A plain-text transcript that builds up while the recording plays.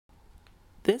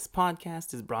This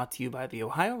podcast is brought to you by the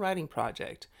Ohio Writing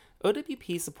Project.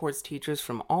 OWP supports teachers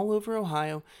from all over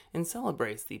Ohio and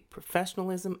celebrates the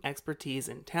professionalism, expertise,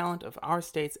 and talent of our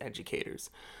state's educators.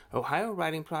 Ohio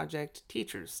Writing Project,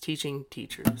 teachers teaching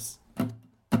teachers.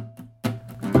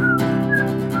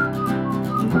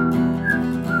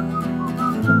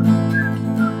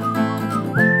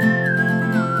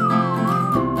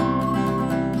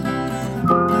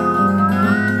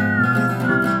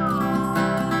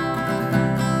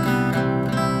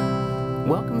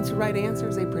 Welcome to Right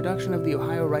Answers, a production of the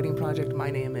Ohio Writing Project. My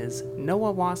name is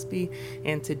Noah Waspy,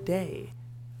 and today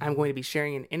I'm going to be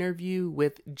sharing an interview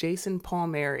with Jason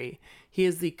Palmieri. He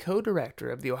is the co-director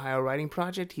of the Ohio Writing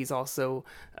Project. He's also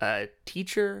a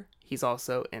teacher, he's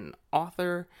also an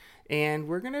author, and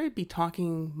we're going to be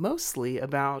talking mostly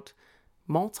about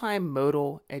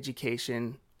multimodal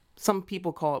education. Some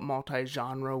people call it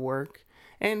multi-genre work,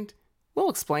 and we'll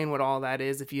explain what all that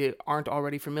is if you aren't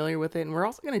already familiar with it. And we're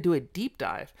also going to do a deep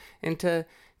dive into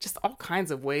just all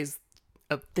kinds of ways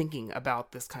of thinking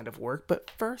about this kind of work. But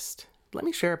first, let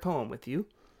me share a poem with you.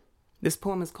 This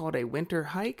poem is called A Winter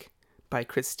Hike by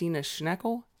Christina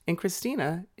Schneckel. And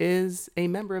Christina is a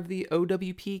member of the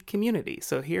OWP community.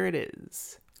 So here it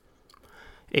is.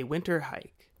 A winter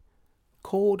hike.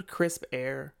 Cold, crisp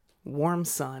air, warm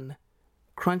sun,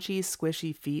 crunchy,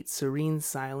 squishy feet, serene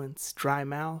silence, dry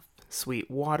mouth,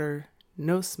 sweet water,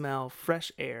 no smell,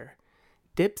 fresh air,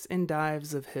 dips and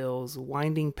dives of hills,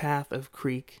 winding path of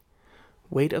creek,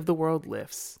 weight of the world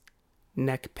lifts,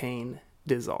 neck pain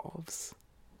dissolves.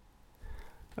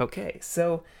 Okay,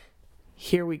 so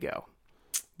here we go.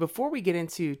 Before we get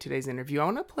into today's interview, I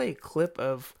want to play a clip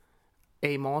of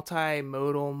a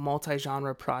multimodal,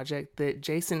 multi-genre project that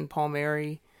Jason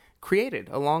Palmieri created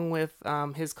along with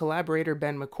his collaborator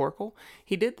Ben McCorkle.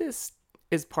 He did this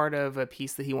as part of a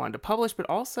piece that he wanted to publish, but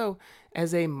also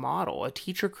as a model, a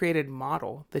teacher-created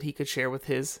model that he could share with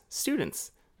his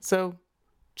students. So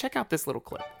check out this little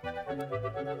clip.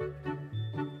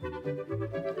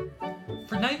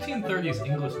 For 1930s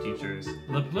English teachers,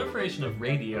 the proliferation of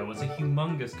radio was a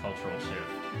humongous cultural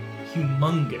shift.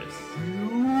 Humongous.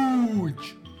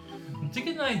 Huge! To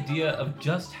get an idea of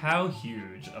just how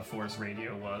huge a force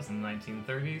radio was in the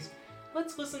 1930s,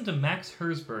 let's listen to Max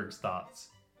Herzberg's thoughts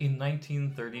in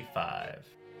 1935.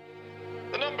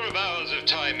 The number of hours of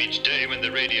time each day when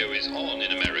the radio is on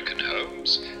in American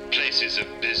homes, places of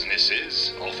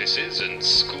businesses, offices, and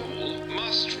school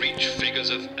must reach figures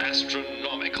of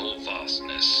astronomical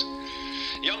vastness.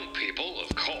 Young people,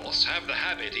 of course, have the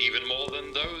habit even more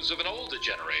than those of an older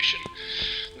generation.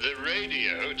 The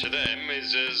radio to them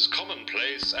is as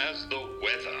commonplace as the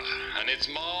weather, and its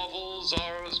marvels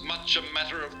are as much a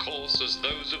matter of course as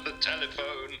those of the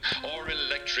telephone or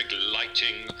electric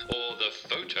lighting or the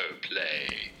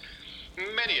photoplay.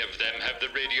 Many of them have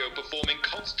the radio performing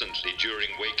constantly during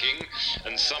waking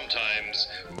and sometimes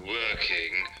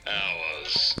working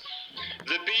hours.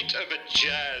 The beat of a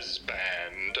jazz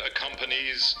band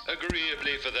accompanies,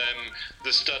 agreeably for them,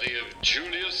 the study of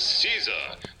Julius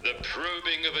Caesar, the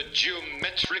probing of a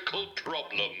geometrical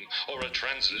problem, or a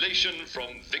translation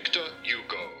from Victor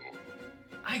Hugo.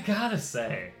 I gotta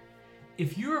say,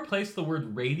 if you replace the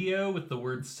word radio with the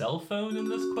word cell phone in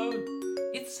this quote,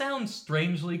 it sounds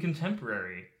strangely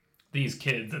contemporary. These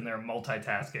kids and their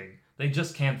multitasking. They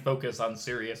just can't focus on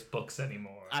serious books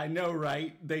anymore. I know,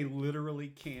 right? They literally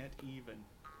can't even.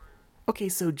 Okay,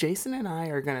 so Jason and I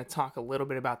are going to talk a little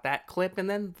bit about that clip and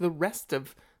then the rest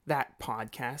of that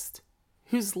podcast,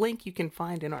 whose link you can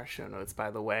find in our show notes,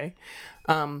 by the way.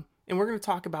 And we're going to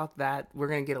talk about that. We're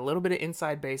going to get a little bit of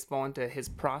inside baseball into his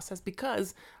process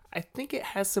because I think it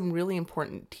has some really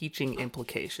important teaching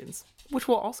implications, which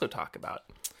we'll also talk about.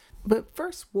 But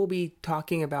first, we'll be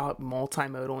talking about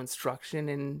multimodal instruction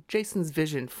and Jason's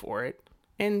vision for it.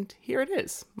 And here it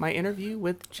is, my interview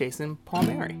with Jason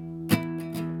Palmieri.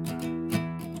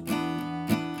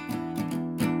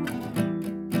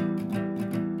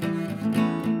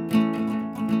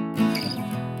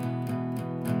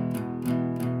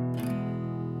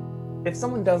 If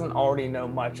someone doesn't already know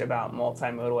much about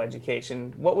multimodal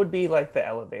education, what would be like the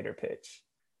elevator pitch?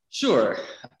 Sure.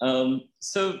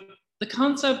 So the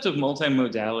concept of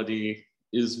multimodality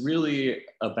is really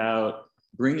about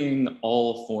bringing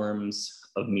all forms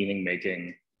of meaning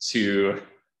making to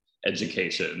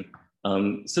education.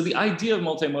 So the idea of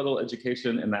multimodal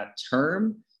education in that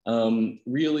term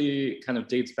really kind of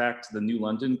dates back to the New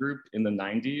London group in the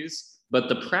 90s. But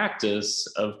the practice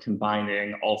of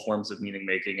combining all forms of meaning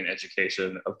making in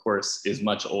education, of course, is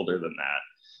much older than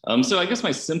that. So I guess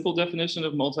my simple definition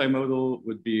of multimodal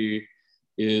would be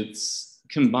it's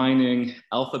combining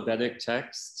alphabetic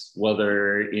text,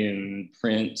 whether in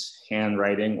print,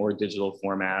 handwriting, or digital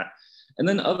format, and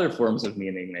then other forms of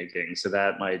meaning making. So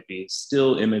that might be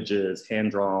still images,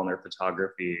 hand-drawn or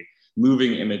photography,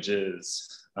 moving images,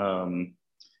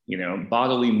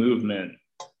 bodily movement,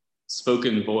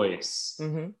 spoken voice,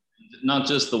 not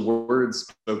just the words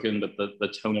spoken, but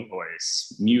the tone of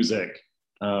voice, music,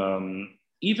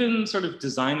 even sort of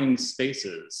designing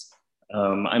spaces.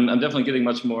 I'm definitely getting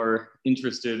much more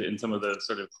interested in some of the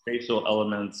sort of spatial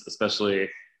elements, especially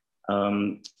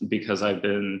because I've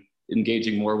been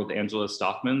engaging more with Angela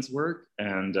Stockman's work,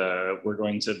 and we're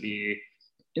going to be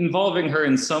involving her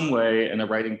in some way in a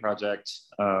writing project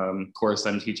course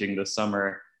I'm teaching this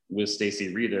summer with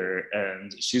Stacy Reeder,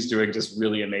 and she's doing just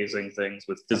really amazing things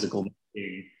with physical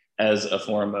making as a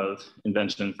form of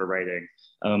invention for writing.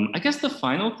 I guess the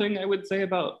final thing I would say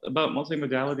about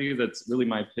multimodality that's really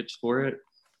my pitch for it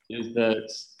is that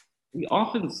we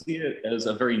often see it as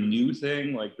a very new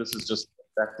thing, like this is just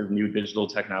the effect of new digital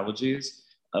technologies.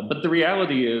 But the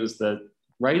reality is that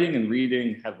writing and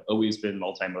reading have always been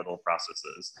multimodal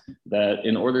processes, that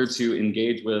in order to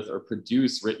engage with or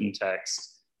produce written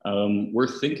text, we're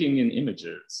thinking in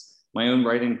images. My own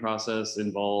writing process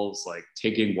involves like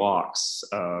taking walks.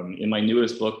 In my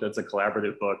newest book, that's a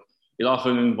collaborative book, it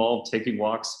often involved taking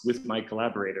walks with my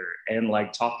collaborator and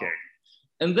like talking.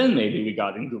 And then maybe we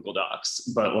got in Google Docs,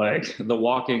 but like the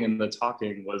walking and the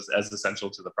talking was as essential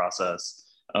to the process.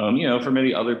 For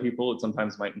many other people, it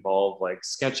sometimes might involve like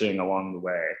sketching along the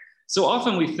way. So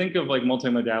often we think of like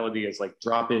multimodality as like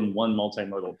drop in one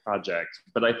multimodal project,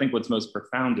 but I think what's most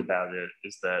profound about it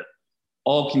is that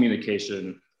all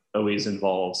communication always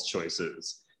involves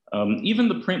choices. Even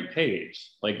the print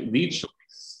page, like the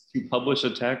choice to publish a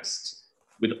text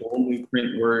with only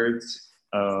print words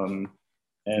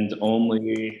and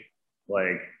only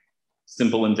like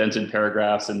simple indented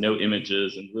paragraphs and no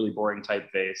images and really boring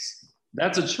typeface.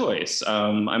 That's a choice.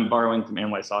 I'm borrowing from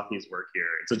Anne Wysocki's work here.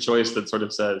 It's a choice that sort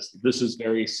of says, this is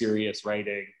very serious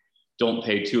writing. Don't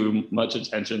pay too much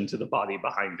attention to the body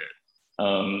behind it.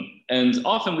 And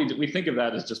often we think of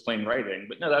that as just plain writing,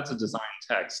 but no, that's a design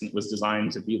text and it was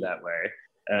designed to be that way.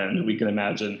 And we can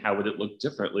imagine how would it look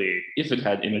differently if it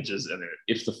had images in it,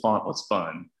 if the font was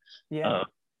fun. Yeah,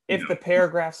 if the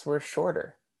paragraphs were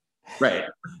shorter. Right.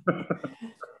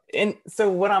 And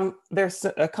so there's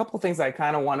a couple things I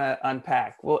kind of want to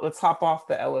unpack. Well, let's hop off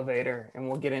the elevator and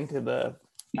we'll get into the,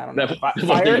 I don't know,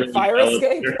 fire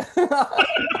escape.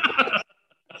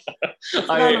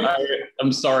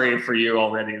 I'm sorry for you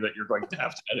already that you're going to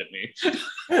have to edit me.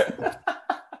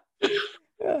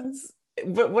 Yes.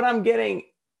 But what I'm getting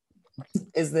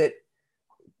is that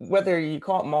whether you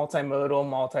call it multimodal,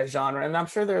 multi-genre, and I'm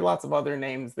sure there are lots of other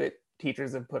names that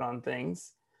teachers have put on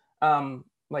things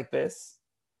like this,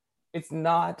 it's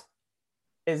not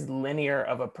as linear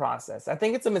of a process. I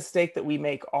think it's a mistake that we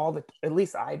make at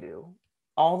least I do,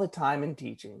 all the time in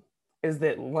teaching, is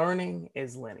that learning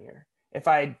is linear. If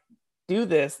I do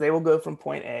this, they will go from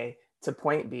point A to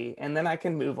point B, and then I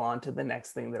can move on to the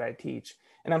next thing that I teach.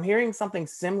 And I'm hearing something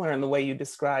similar in the way you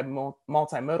describe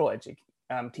multimodal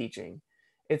teaching.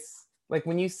 It's like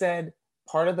when you said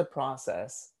part of the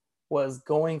process was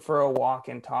going for a walk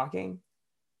and talking,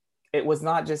 it was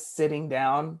not just sitting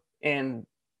down and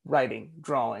writing,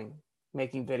 drawing,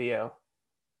 making video.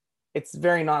 It's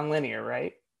very nonlinear,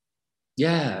 right?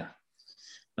 Yeah.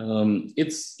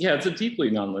 It's a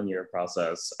deeply nonlinear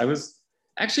process. I was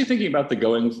actually thinking about the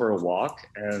going for a walk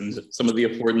and some of the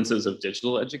affordances of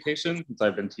digital education since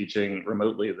I've been teaching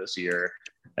remotely this year.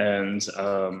 And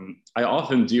I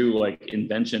often do like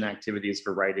invention activities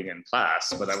for writing in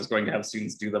class, but I was going to have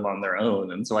students do them on their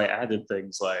own. And so I added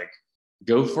things like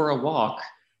go for a walk,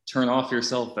 turn off your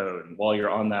cell phone while you're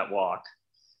on that walk.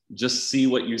 Just see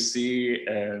what you see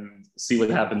and see what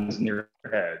happens in your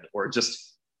head, or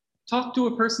just talk to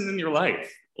a person in your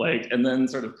life, and then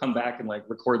sort of come back and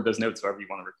record those notes however you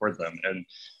want to record them. And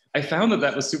I found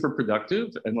that was super productive,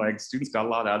 and students got a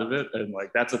lot out of it. And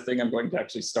that's a thing I'm going to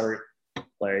actually start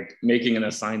making an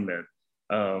assignment.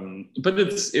 But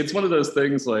it's one of those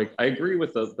things, I agree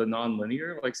with the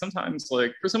non-linear, sometimes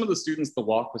for some of the students, the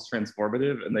walk was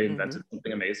transformative and they invented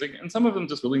something amazing. And some of them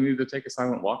just really needed to take a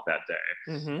silent walk that day.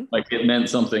 It meant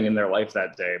something in their life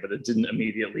that day, but it didn't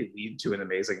immediately lead to an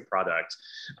amazing product.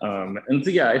 And so,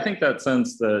 yeah, I think that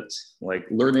sense that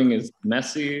learning is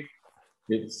messy,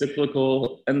 it's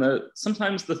cyclical, and that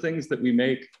sometimes the things that we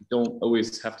make don't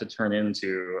always have to turn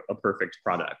into a perfect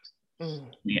product.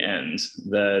 In the end,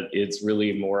 that it's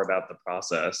really more about the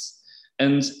process.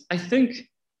 And I think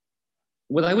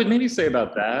what I would maybe say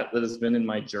about that has been in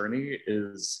my journey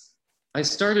is I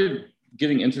started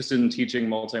getting interested in teaching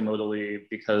multimodally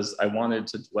because I wanted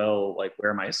to dwell like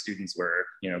where my students were,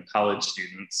 college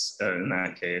students in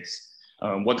that case.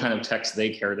 What kind of text they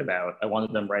cared about. I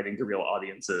wanted them writing to real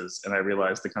audiences, and I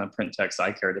realized the kind of print texts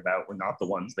I cared about were not the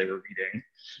ones they were reading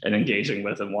and engaging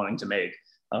with and wanting to make.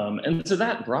 And so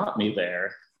that brought me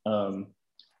there.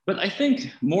 But I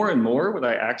think more and more, what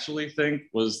I actually think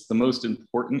was the most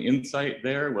important insight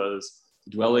there was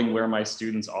dwelling where my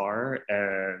students are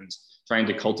and trying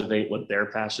to cultivate what their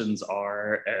passions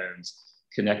are and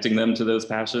connecting them to those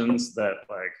passions. That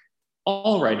like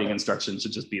all writing instruction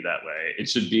should just be that way. It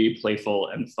should be playful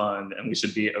and fun, and we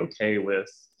should be okay with,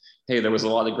 hey, there was a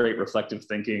lot of great reflective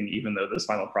thinking, even though this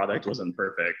final product wasn't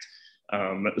perfect.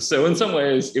 So in some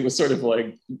ways, it was sort of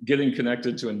like getting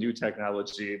connected to a new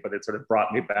technology, but it sort of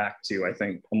brought me back to, I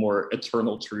think, a more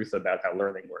eternal truth about how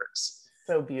learning works.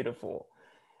 So beautiful.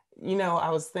 I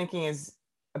was thinking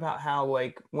about how,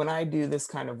 like, when I do this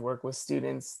kind of work with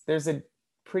students, there's a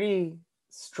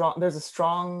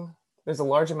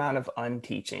large amount of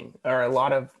unteaching, or a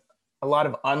lot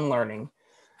of unlearning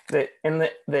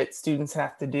that students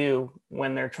have to do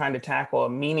when they're trying to tackle a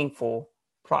meaningful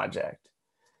project.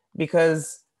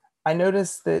 Because I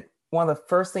noticed that one of the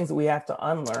first things that we have to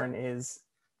unlearn is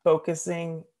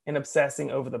focusing and obsessing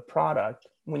over the product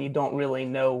when you don't really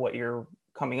know what you're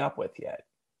coming up with yet.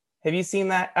 Have you seen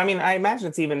that? I mean, I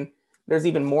imagine there's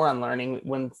even more unlearning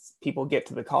when people get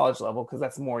to the college level, because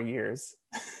that's more years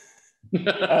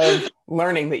of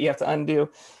learning that you have to undo.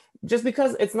 Just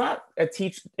because it's not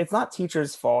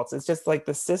teachers' faults. It's just like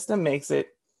the system makes it,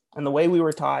 and the way we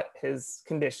were taught has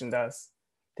conditioned us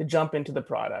to jump into the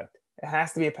product. It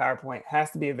has to be a PowerPoint,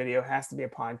 has to be a video, has to be a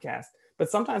podcast. But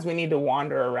sometimes we need to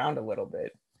wander around a little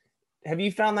bit. Have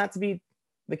you found that to be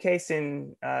the case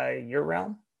in your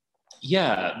realm?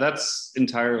 Yeah, that's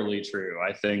entirely true.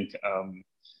 I think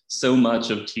so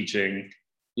much of teaching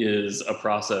is a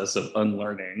process of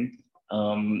unlearning.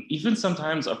 Even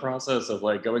sometimes a process of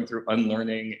like going through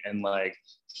unlearning and like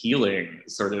healing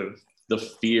sort of the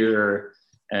fear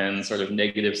and sort of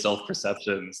negative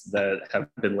self-perceptions that have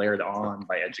been layered on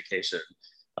by education.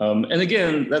 And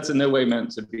again, that's in no way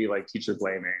meant to be like teacher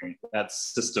blaming,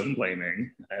 that's system blaming.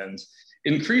 And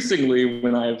increasingly,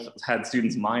 when I've had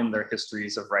students mine their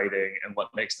histories of writing and what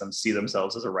makes them see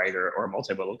themselves as a writer or a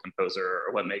multimodal composer,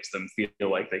 or what makes them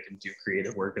feel like they can do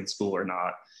creative work in school or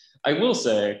not, I will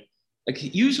say,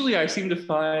 like, usually I seem to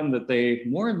find that they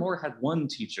more and more had one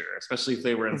teacher, especially if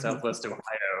they were in Southwest Ohio,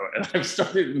 and I've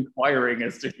started inquiring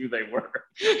as to who they were.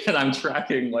 And I'm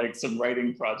tracking like some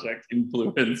writing project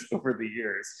influence over the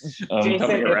years. Jason,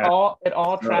 it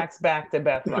all tracks back to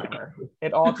Beth Reimer.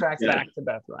 It all tracks back to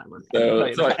Beth Reimer.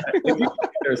 So I think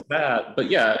there's that.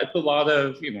 But yeah, it's a lot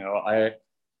of,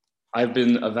 I've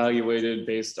been evaluated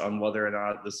based on whether or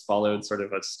not this followed sort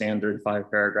of a standard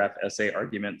 5-paragraph essay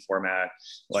argument format,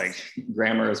 like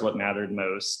grammar is what mattered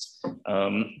most.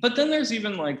 But then there's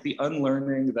even like the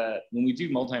unlearning that when we do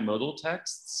multimodal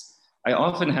texts, I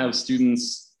often have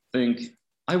students think,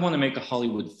 I want to make a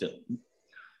Hollywood film.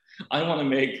 I want to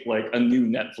make like a new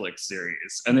Netflix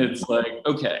series. And it's like,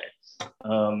 okay,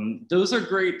 those are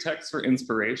great texts for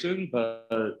inspiration,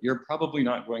 but you're probably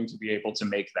not going to be able to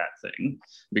make that thing,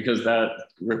 because that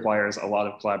requires a lot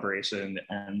of collaboration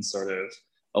and sort of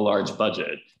a large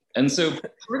budget. And so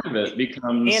part of it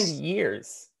becomes... And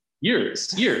years.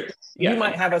 Years. You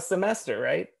might have a semester,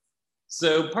 right?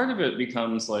 So part of it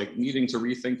becomes like needing to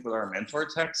rethink what our mentor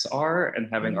texts are and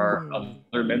having our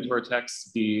other mentor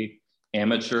texts be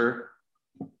amateur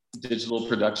digital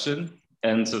production.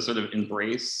 And so sort of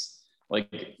embrace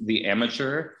like the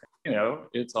amateur,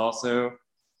 it's also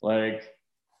like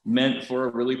meant for a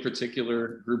really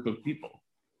particular group of people.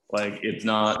 Like it's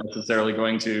not necessarily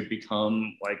going to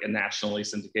become like a nationally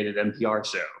syndicated NPR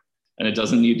show, and it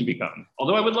doesn't need to become,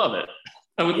 although I would love it.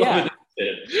 I would love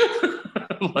it.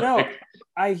 No,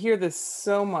 I hear this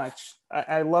so much.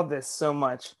 I love this so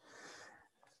much.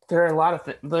 There are a lot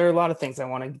of things I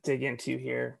want to dig into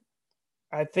here.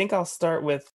 I think I'll start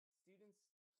with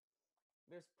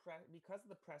because of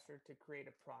the pressure to create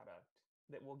a product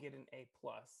that will get an A+,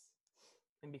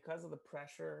 and because of the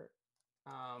pressure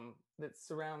that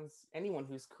surrounds anyone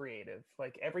who's creative,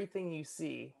 like everything you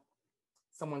see,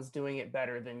 someone's doing it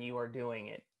better than you are doing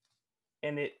it.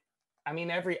 And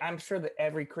I'm sure that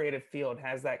every creative field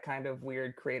has that kind of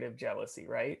weird creative jealousy,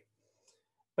 right?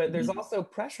 But there's also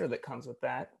pressure that comes with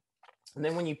that. And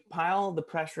then when you pile the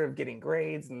pressure of getting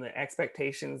grades and the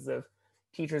expectations of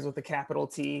teachers with a capital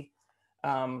T,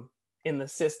 in the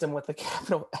system with a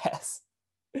capital S,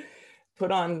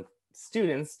 put on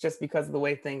students just because of the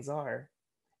way things are,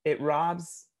 it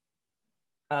robs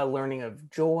learning of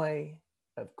joy,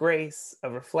 of grace,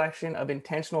 of reflection, of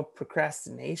intentional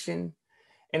procrastination.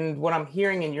 And what I'm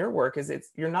hearing in your work is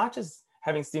you're not just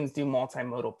having students do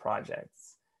multimodal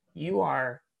projects. You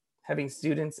are having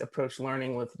students approach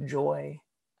learning with joy,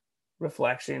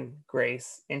 reflection,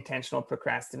 grace, intentional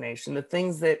procrastination, the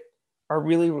things that are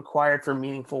really required for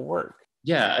meaningful work.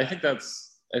 Yeah, I think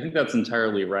that's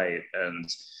entirely right. And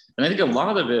I think a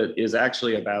lot of it is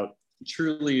actually about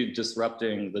truly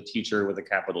disrupting the teacher with a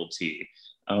capital T.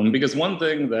 Because one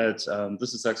thing that,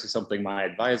 this is actually something my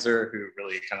advisor, who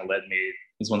really kind of led me,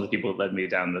 is one of the people that led me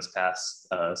down this path,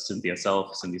 Cindy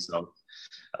Self,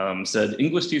 said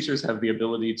English teachers have the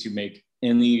ability to make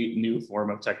any new form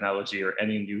of technology or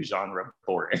any new genre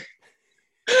boring.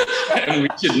 And we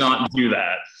should not do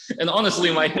that. And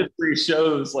honestly, my history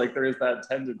shows like there is that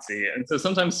tendency. And so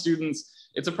sometimes students,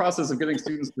 it's a process of getting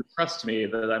students to trust me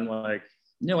that I'm like,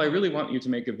 no, I really want you to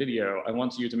make a video. I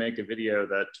want you to make a video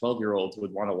that 12-year-olds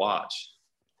would want to watch.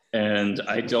 And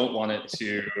I don't want it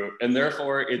to, and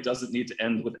therefore it doesn't need to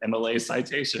end with MLA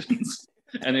citations.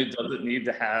 And it doesn't need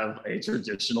to have a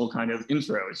traditional kind of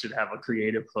intro. It should have a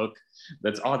creative hook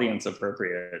that's audience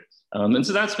appropriate. And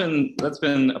so that's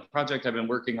been a project I've been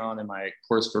working on in my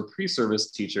course for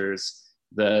pre-service teachers,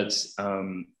 that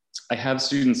I have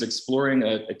students exploring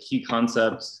a key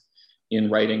concept in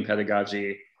writing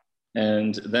pedagogy,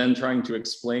 and then trying to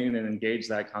explain and engage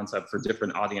that concept for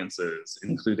different audiences,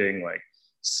 including like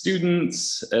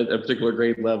students at a particular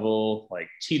grade level, like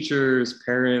teachers,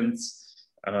 parents,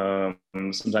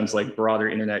 sometimes like broader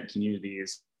internet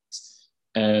communities.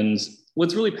 And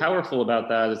what's really powerful about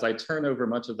that is I turn over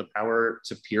much of the power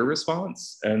to peer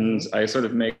response, and I sort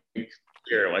of make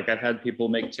clear, like I've had people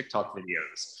make TikTok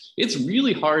videos. It's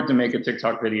really hard to make a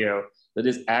TikTok video that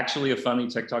is actually a funny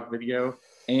TikTok video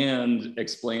and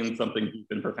explain something deep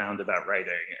and profound about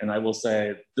writing. And I will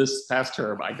say this past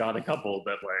term, I got a couple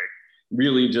that like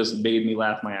really just made me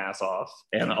laugh my ass off,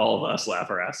 and all of us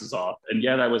laugh our asses off. And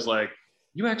yet I was like,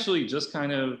 you actually just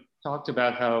kind of talked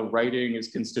about how writing is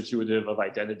constitutive of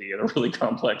identity in a really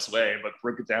complex way, but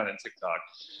broke it down in TikTok.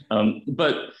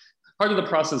 But part of the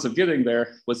process of getting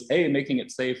there was making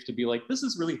it safe to be like, this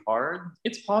is really hard.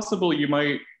 It's possible you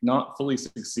might not fully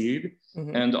succeed.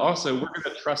 Mm-hmm. And also we're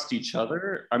gonna trust each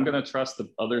other. I'm gonna trust the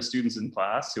other students in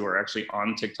class who are actually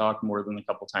on TikTok more than a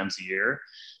couple times a year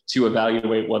to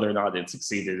evaluate whether or not it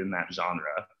succeeded in that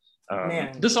genre.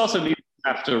 This also means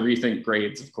have to rethink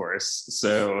grades, of course.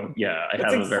 So yeah, I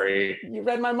have a very, you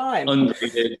read my mind.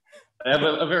 Ungraded. I have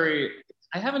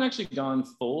I haven't actually gone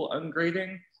full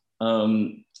ungrading,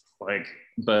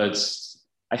 but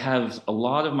I have a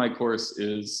lot of my course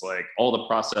is like all the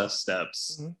process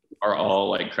steps are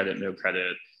all like credit, no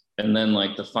credit. And then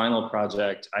like the final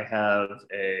project, I have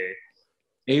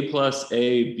A plus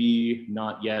A, B,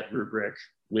 not yet rubric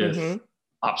with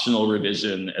optional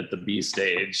revision at the B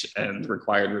stage and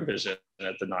required revision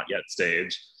at the not yet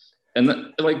stage.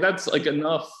 And that's like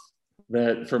enough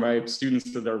that for my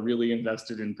students that are really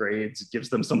invested in grades, it gives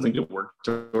them something to work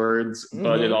towards,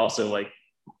 but it also like,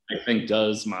 I think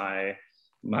does my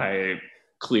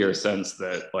clear sense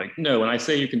that like, no, when I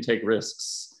say you can take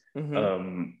risks, I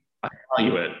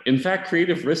value it. In fact,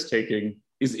 creative risk taking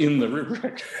is in the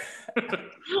rubric.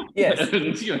 Yes.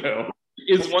 And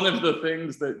is one of the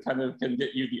things that kind of can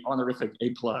get you the honorific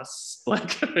A+.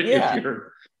 Like if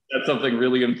that's something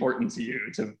really important to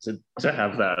you to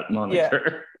have that moniker.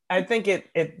 Yeah. I think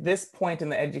at this point in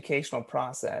the educational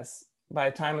process, by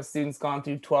the time a student's gone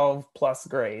through 12 plus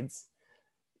grades,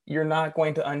 you're not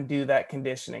going to undo that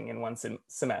conditioning in one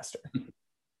semester.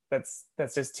 That's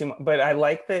just too much. But I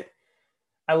like that.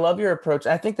 I love your approach.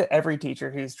 I think that every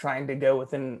teacher who's trying to go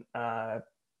within a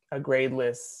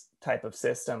gradeless type of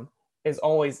system is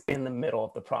always in the middle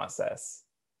of the process.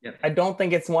 Yeah. I don't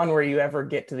think it's one where you ever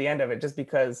get to the end of it, just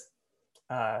because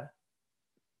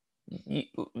you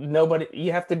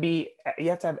have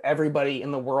to have everybody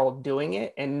in the world doing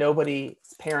it, and nobody's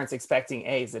parents expecting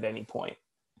A's at any point.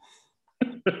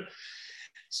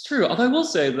 It's true. Although I will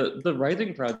say that the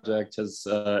writing project has,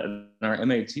 and our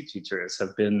MAT teachers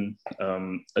have been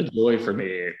a joy for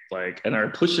me, and are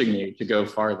pushing me to go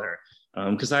farther.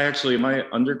 Because my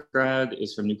undergrad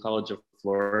is from New College of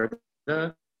Florida,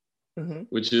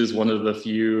 which is one of the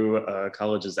few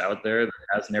colleges out there that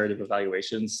has narrative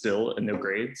evaluation still and no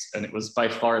grades. And it was by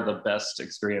far the best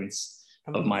experience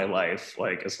of my life,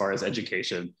 as far as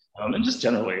education, and just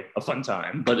generally a fun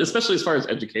time, but especially as far as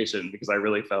education, because I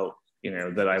really felt,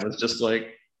 that I was just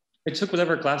I took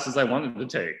whatever classes I wanted to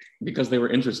take because they were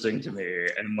interesting to me.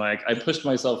 And I pushed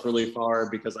myself really far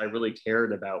because I really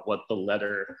cared about what the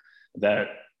letter that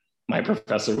my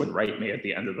professor would write me at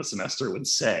the end of the semester would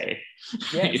say.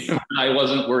 Yes. I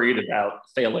wasn't worried about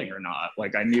failing or not.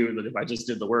 Like I knew that if I just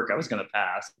did the work, I was going to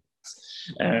pass.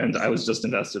 And I was just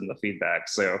invested in the feedback.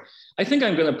 So I think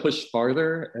I'm going to push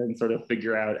farther and sort of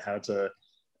figure out how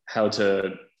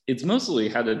to, it's mostly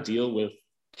how to deal with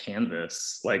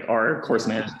Canvas. Like our course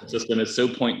management system is so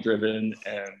point driven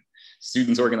and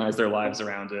students organize their lives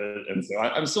around it. And so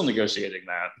I'm still negotiating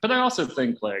that. But I also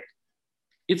think like,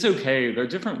 it's okay. There are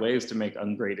different ways to make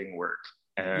ungrading work.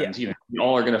 And you know, we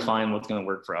all are going to find what's going to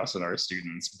work for us and our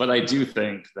students. But I do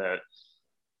think that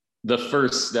the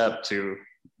first step to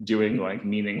doing like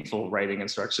meaningful writing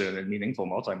instruction and meaningful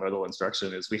multimodal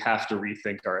instruction is we have to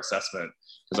rethink our assessment,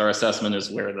 because our assessment is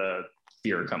where the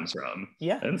fear comes from.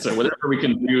 Yeah. And so whatever we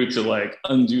can do to like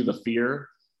undo the fear,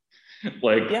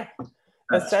 like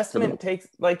assessment takes,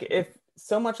 like, if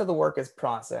so much of the work is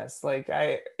process, like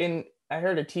I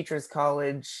heard a teacher's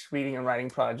college reading and writing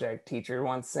project teacher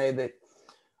once say that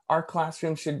our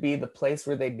classroom should be the place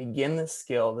where they begin the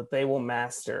skill that they will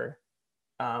master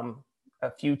a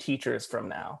few teachers from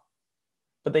now,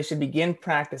 but they should begin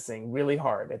practicing really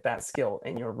hard at that skill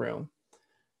in your room.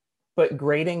 But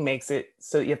grading makes it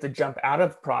so you have to jump out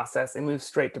of process and move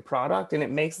straight to product, and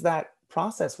it makes that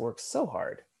process work so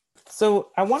hard. So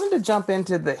I wanted to jump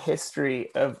into the history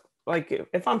of, like,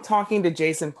 if I'm talking to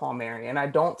Jason Palmieri and I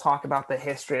don't talk about the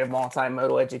history of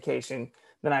multimodal education,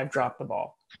 then I've dropped the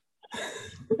ball.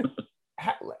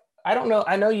 I don't know.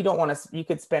 I know you don't want to, you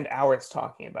could spend hours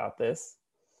talking about this,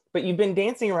 but you've been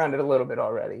dancing around it a little bit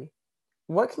already.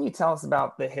 What can you tell us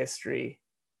about the history?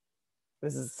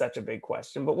 This is such a big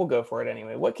question, but we'll go for it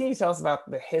anyway. What can you tell us about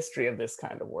the history of this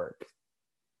kind of work?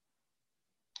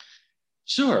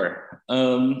 Sure.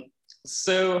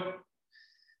 So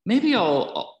maybe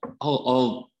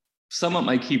I'll sum up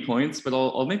my key points, but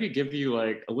I'll maybe give you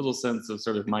like a little sense of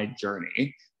sort of my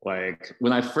journey. Like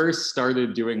when I first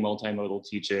started doing multimodal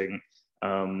teaching,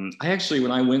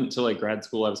 when I went to like grad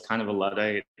school, I was kind of a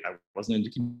Luddite. I wasn't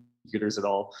into computers at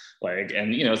all. Like,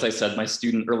 and you know, as I said, my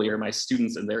students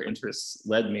and their interests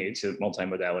led me to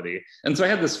multimodality. And so I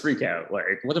had this freak out,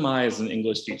 like, what am I as an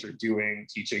English teacher doing,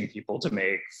 teaching people to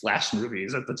make Flash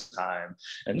movies at the time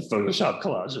and Photoshop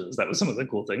collages? That was some of the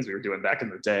cool things we were doing back in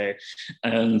the day.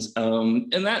 And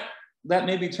that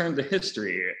made me turn to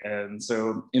history. And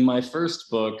so in my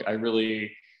first book, I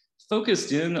really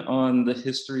focused in on the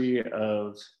history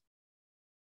of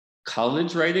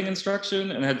college writing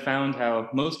instruction and had found how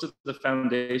most of the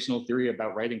foundational theory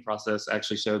about writing process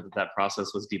actually showed that that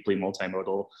process was deeply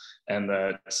multimodal, and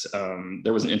that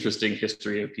there was an interesting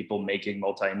history of people making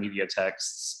multimedia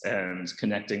texts and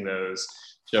connecting those,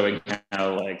 showing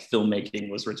how like filmmaking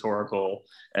was rhetorical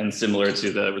and similar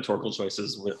to the rhetorical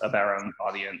choices of our own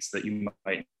audience that you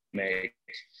might make.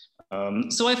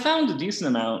 So I found a decent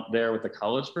amount there with the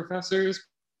college professors,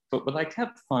 but what I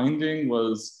kept finding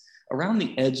was around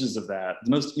the edges of that, the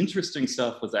most interesting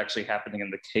stuff was actually happening in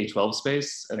the K-12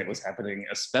 space, and it was happening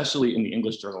especially in the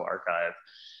English Journal Archive.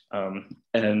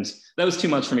 And that was too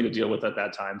much for me to deal with at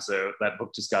that time, so that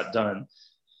book just got done.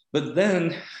 But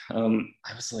then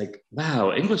I was like,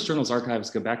 wow, English Journals Archives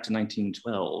go back to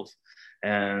 1912.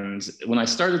 And when I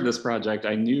started this project,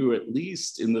 I knew at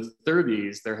least in the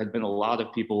 30s, there had been a lot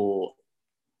of people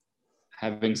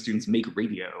having students make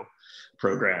radio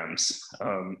programs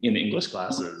in English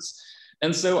classes.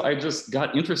 And so I just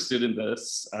got interested in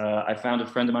this. I found a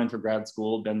friend of mine for grad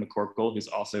school, Ben McCorkle, who's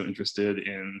also interested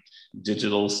in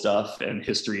digital stuff and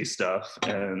history stuff.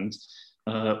 And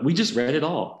we just read it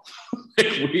all.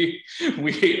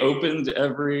 we opened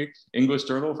every English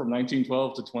journal from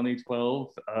 1912 to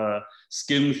 2012,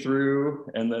 skimmed through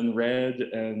and then read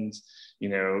and, you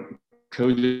know,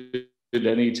 coded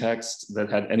any text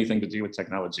that had anything to do with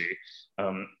technology.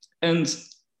 And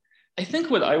I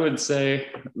think what I would say,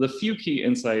 the few key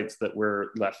insights that we're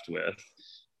left with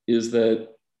is that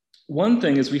one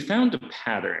thing is we found a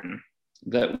pattern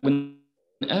that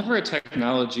whenever a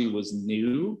technology was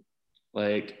new,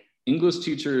 like English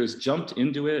teachers jumped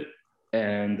into it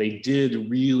and they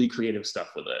did really creative stuff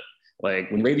with it.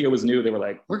 Like when radio was new, they were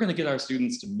like, we're gonna get our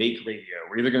students to make radio.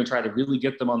 We're either gonna try to really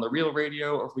get them on the real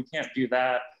radio, or if we can't do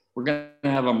that, we're gonna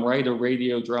have them write a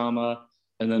radio drama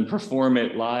and then perform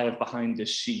it live behind a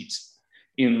sheet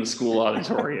in the school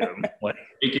auditorium, like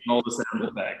making all the sound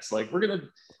effects. Like we're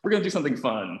gonna do something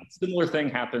fun. Similar thing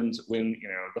happened when, you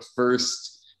know, the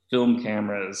first film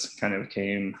cameras kind of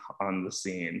came on the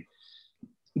scene.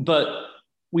 But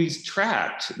we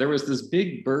tracked, there was this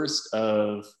big burst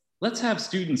of, let's have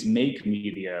students make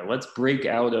media. Let's break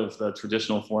out of the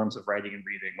traditional forms of writing and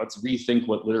reading. Let's rethink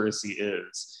what literacy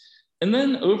is. And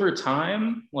then over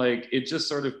time, like it just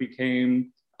sort of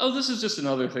became, oh, this is just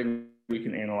another thing we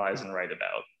can analyze and write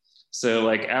about. So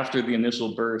like after the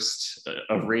initial burst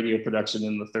of radio production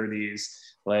in the 30s,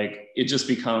 like it just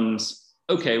becomes,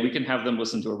 okay, we can have them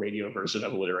listen to a radio version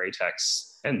of a literary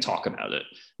text and talk about it.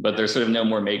 But there's sort of no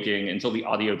more making until the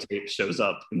audio tape shows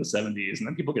up in the 70s, and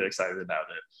then people get excited about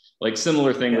it. Like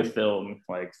similar thing with film,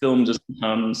 like film just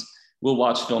becomes, we'll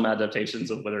watch film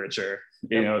adaptations of literature,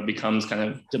 you know, it becomes kind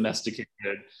of domesticated.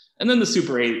 And then the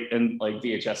Super 8 and like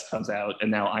VHS comes out, and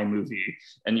now iMovie,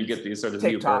 and you get these sort of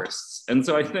TikTok. new bursts. And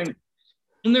so I think,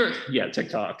 and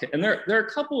TikTok. And there are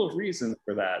a couple of reasons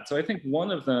for that. So I think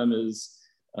one of them is,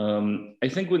 I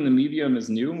think when the medium is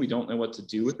new and we don't know what to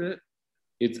do with it,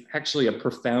 it's actually a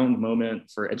profound moment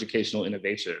for educational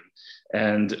innovation.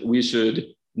 And we should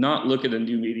not look at a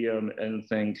new medium and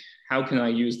think, how can I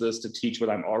use this to teach what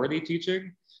I'm already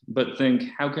teaching? But think,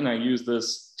 how can I use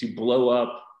this to blow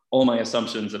up all my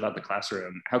assumptions about the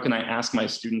classroom? How can I ask my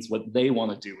students what they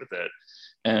want to do with it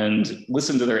and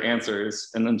listen to their answers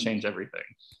and then change everything?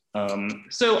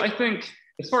 So I think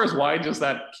as far as why does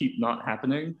that keep not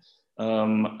happening,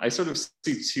 I sort of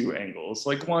see two angles.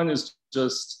 Like one is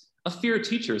just a fear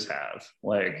teachers have,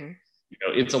 like, you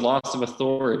know, it's a loss of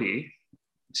authority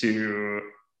to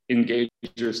engage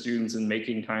your students in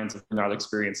making kinds of not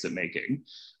experienced at making.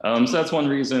 So that's one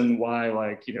reason why,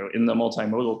 like, you know, in the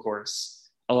multimodal course,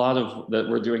 a lot of that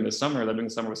we're doing this summer, that doing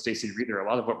the summer with Stacy Reeder, a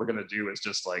lot of what we're going to do is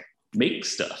just like make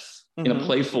stuff in a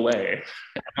playful way,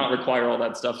 and not require all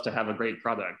that stuff to have a great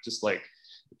product. Just like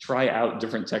try out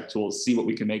different tech tools, see what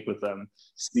we can make with them,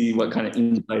 see what kind of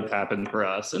insights happen for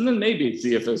us, and then maybe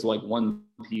see if there's like one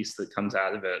piece that comes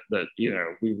out of it that, you know,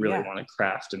 we really want to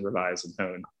craft and revise and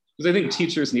hone. Because I think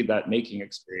teachers need that making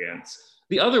experience.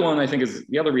 The other one, I think, is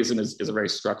the other reason is a very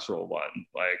structural one.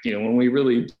 Like, you know, when we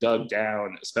really dug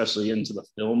down, especially into the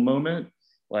film moment,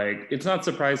 like, it's not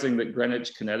surprising that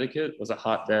Greenwich, Connecticut was a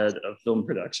hotbed of film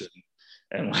production.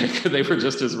 And like, they were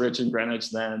just as rich in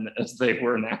Greenwich then as they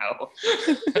were now.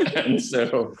 And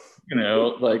so, you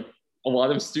know, like, a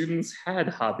lot of students had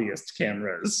hobbyist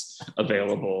cameras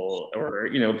available, or,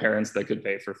 you know, parents that could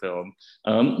pay for film.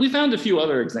 We found a few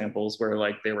other examples where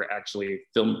like they were actually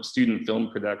student film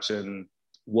production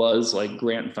was like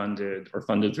grant funded or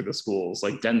funded through the schools.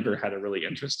 Like Denver had a really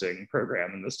interesting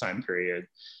program in this time period.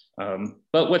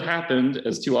 But what happened,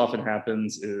 as too often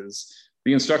happens, is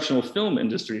the instructional film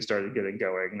industry started getting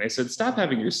going. And they said, stop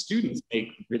having your students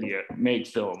make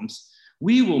films.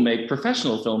 We will make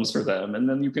professional films for them, and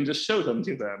then you can just show them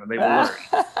to them, and they will learn.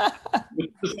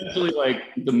 It's essentially like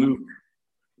the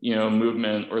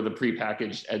movement, or the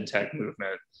prepackaged ed tech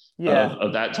movement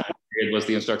of that time period was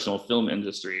the instructional film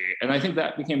industry. And I think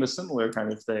that became a similar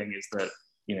kind of thing, is that,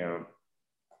 you know,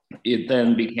 it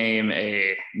then became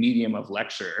a medium of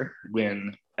lecture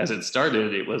when, as it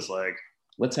started, it was like,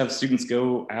 let's have students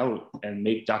go out and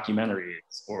make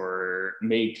documentaries or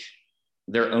make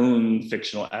their own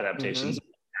fictional adaptations of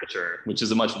literature, which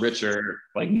is a much richer,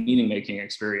 like, meaning-making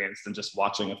experience than just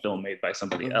watching a film made by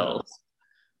somebody else.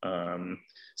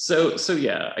 So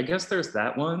yeah, I guess there's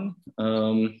that one.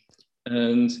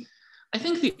 And I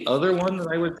think the other one that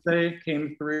I would say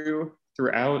came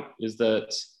throughout is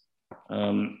that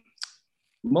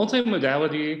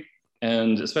multimodality,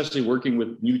 and especially working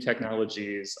with new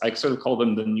technologies, I sort of call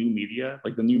them the new media,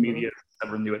 like the new media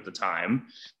never knew at the time.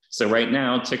 So right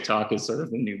now, TikTok is sort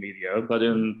of the new media, but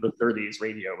in the 30s,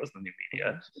 radio was the new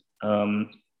media.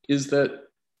 Is that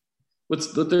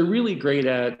what they're really great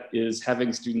at is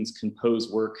having students compose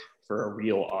work for a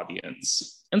real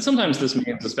audience. And sometimes this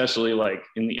means, especially like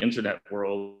in the internet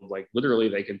world, like literally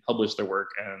they can publish their work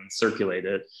and circulate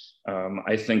it.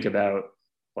 I think about,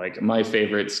 like, my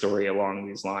favorite story along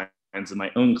these lines in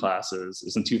my own classes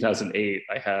is in 2008,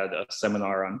 I had a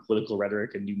seminar on political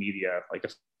rhetoric and new media, like a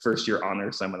first-year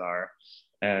honor seminar.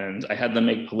 And I had them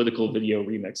make political video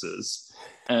remixes.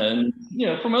 And, you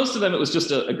know, for most of them, it was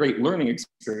just a great learning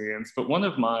experience. But one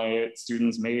of my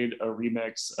students made a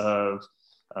remix of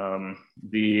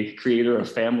the creator of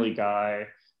Family Guy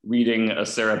reading a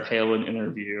Sarah Palin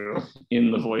interview in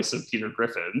the voice of Peter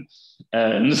Griffin.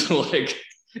 And like,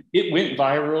 it went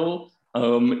viral.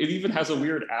 It even has a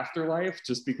weird afterlife,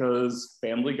 just because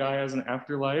Family Guy has an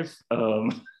afterlife.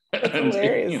 And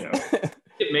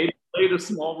it played a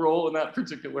small role in that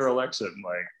particular election.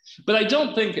 Like, but I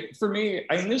don't think, for me,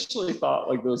 I initially thought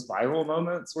like those viral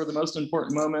moments were the most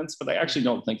important moments, but I actually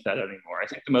don't think that anymore. I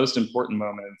think the most important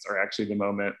moments are actually the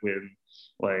moment when,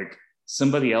 like,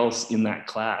 somebody else in that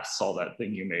class saw that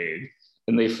thing you made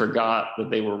and they forgot that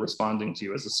they were responding to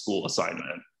you as a school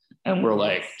assignment, and were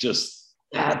like, just,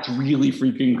 that's really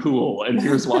freaking cool, and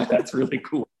here's why that's really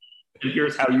cool. and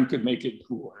here's how you could make it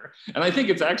cooler. And I think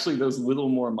it's actually those little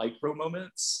more micro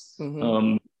moments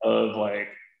of like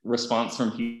response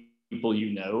from people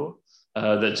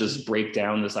that just break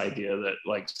down this idea that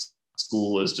like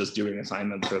school is just doing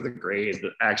assignments for the grade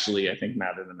that actually I think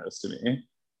matter the most to me.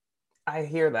 I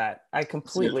hear that. I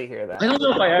completely hear that. I don't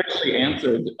know if I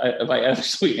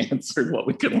actually answered what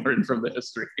we can learn from the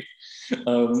history.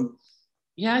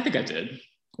 Yeah, I think I did.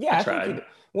 Yeah, I tried. think you did.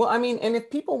 Well, I mean, and if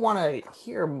people want to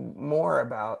hear more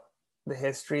about the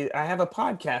history, I have a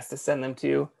podcast to send them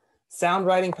to, Sound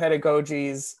Writing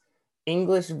Pedagogies,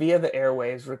 English via the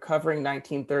Airwaves, Recovering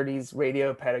 1930s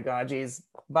Radio Pedagogies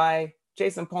by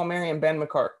Jason Palmieri and Ben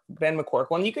McCork.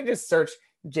 Well, you can just search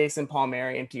Jason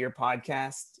Palmieri into your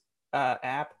podcast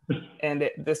app, and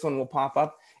this one will pop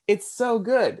up. It's so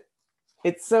good.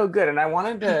 It's so good. And I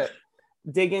wanted to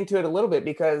dig into it a little bit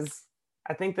because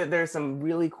I think that there's some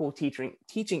really cool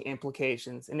teaching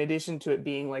implications, in addition to it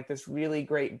being like this really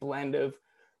great blend of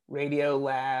Radio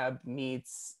Lab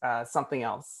meets something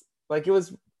else. Like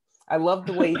I love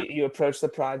the way you approach the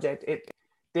project. It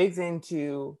digs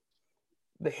into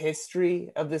the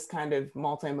history of this kind of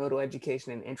multimodal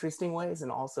education in interesting ways,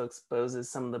 and also exposes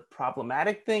some of the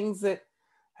problematic things that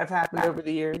have happened over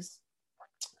the years.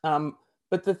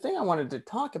 But the thing I wanted to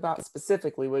talk about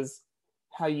specifically was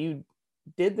how you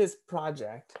did this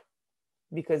project,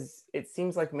 because it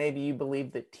seems like maybe you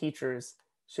believe that teachers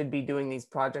should be doing these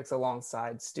projects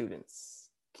alongside students.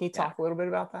 Can you talk a little bit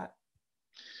about that?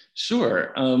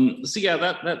 Sure. So yeah,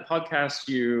 that podcast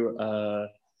you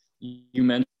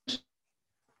mentioned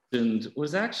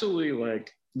was actually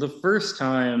like the first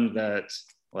time that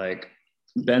like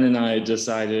Ben and I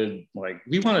decided like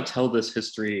we want to tell this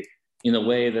history in a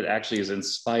way that actually is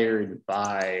inspired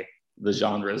by the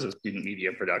genres of student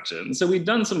media production. So we'd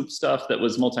done some stuff that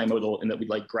was multimodal and that we'd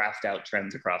like graphed out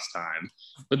trends across time.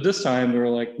 But this time we were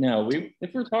like, no,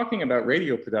 if we're talking about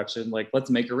radio production, like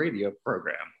let's make a radio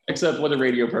program. Except what a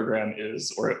radio program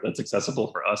is, or that's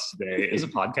accessible for us today, is a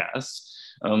podcast.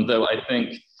 Though I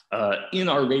think in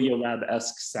our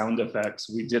Radiolab-esque sound effects,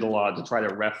 we did a lot to try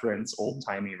to reference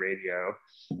old-timey radio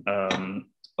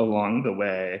along the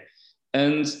way.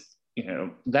 And you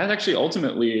know, that actually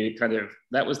ultimately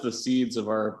that was the seeds of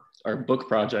our book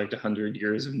project, 100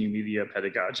 Years of New Media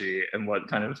Pedagogy, and what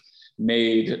kind of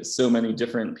made so many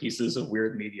different pieces of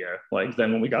weird media. Like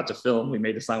then when we got to film, we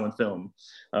made a silent film.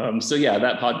 So yeah,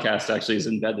 that podcast actually is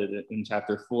embedded in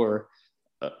chapter 4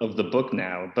 of the book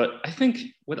now. But I think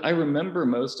what I remember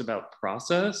most about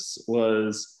process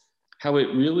was how it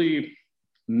really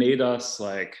made us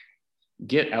like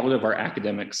get out of our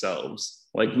academic selves.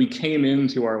 Like we came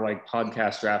into our like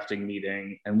podcast drafting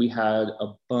meeting and we had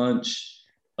a bunch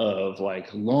of like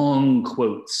long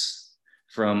quotes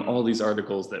from all these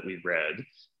articles that we read.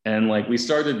 And like we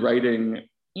started writing,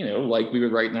 you know, like we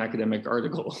would write an academic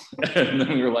article. And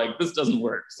then we were like, this doesn't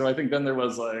work. So I think then there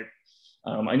was like,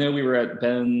 I know we were at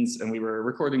Ben's and we were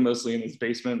recording mostly in his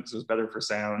basement because it was better for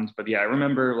sound. But yeah, I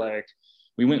remember like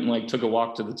we went and like took a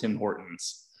walk to the Tim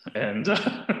Hortons. And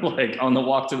like on the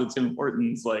walk to the Tim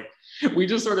Hortons, like we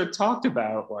just sort of talked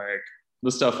about like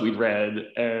the stuff we'd read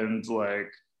and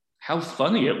like how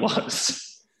funny it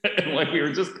was. And like we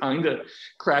were just kind of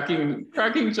cracking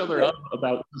each other up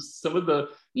about some of the,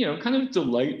 you know, kind of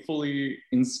delightfully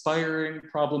inspiring,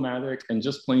 problematic, and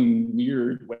just plain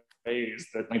weird ways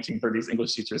that 1930s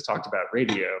English teachers talked about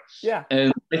radio. Yeah.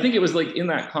 And I think it was like in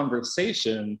that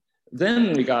conversation, then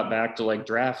when we got back to like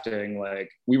drafting,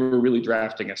 like we were really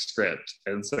drafting a script.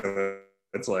 And so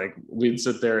it's like, we'd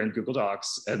sit there in Google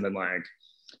Docs and then like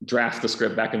draft the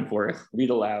script back and forth, read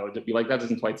aloud, be like, that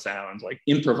doesn't quite sound, like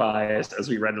improvise as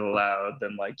we read it aloud,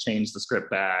 then like change the script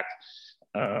back.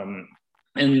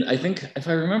 And I think if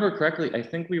I remember correctly, I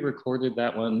think we recorded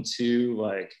that one too,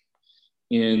 like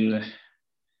in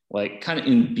like kind of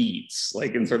in beats,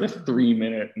 like in sort of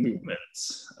 3-minute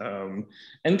movements,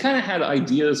 and kind of had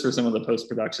ideas for some of the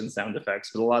post-production sound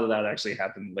effects, but a lot of that actually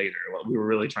happened later, what we were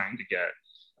really trying to get.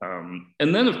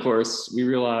 And then of course we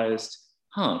realized,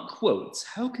 quotes,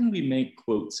 how can we make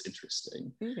quotes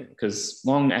interesting? Because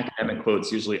long academic quotes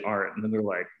usually aren't. And then they're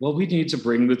like, well, we need to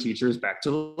bring the teachers back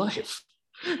to life,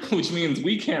 which means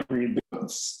we can't read the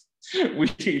quotes.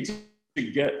 We need to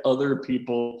get other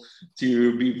people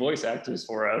to be voice actors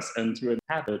for us and to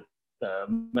inhabit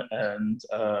them. And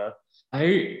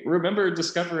I remember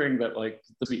discovering that like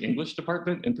the English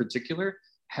department in particular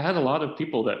had a lot of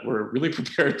people that were really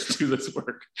prepared to do this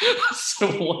work. So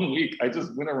one week I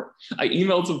just I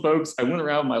emailed some folks, I went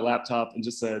around my laptop and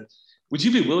just said, would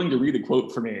you be willing to read a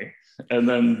quote for me? And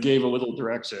then gave a little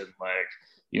direction like,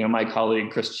 my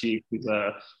colleague Chris Cheek, who's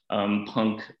a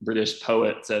punk British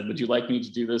poet, said, "Would you like me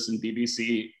to do this in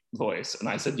BBC voice?" And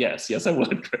I said, yes, I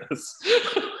would, Chris.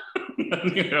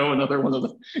 And, another one of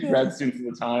the grad students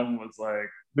at the time was like,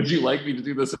 "Would you like me to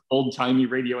do this in old-timey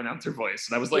radio announcer voice?"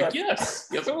 And I was like,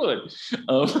 yes, I would.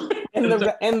 And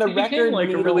the it record became like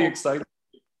needle, a really exciting.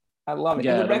 I love it.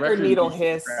 Yeah, And the record needle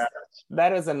hiss, scratch.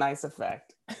 that is a nice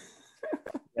effect.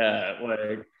 Yeah,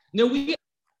 like, no, we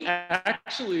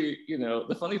actually,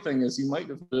 the funny thing is, you might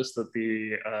have noticed that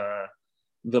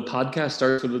the podcast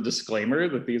starts with a disclaimer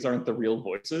that these aren't the real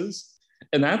voices.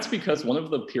 And that's because one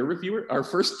of the peer reviewers, our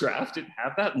first draft didn't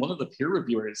have that. And one of the peer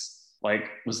reviewers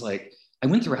was like, "I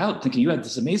went throughout thinking you had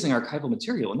this amazing archival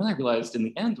material. And then I realized in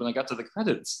the end, when I got to the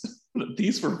credits, that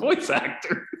these were voice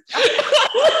actors."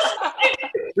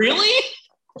 Really?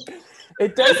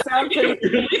 It does sound I pretty...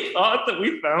 really thought that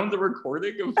we found a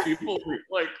recording of people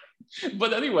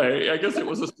but anyway, I guess it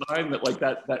was a sign that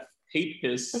that hate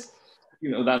hiss,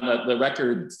 that the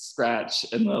record scratch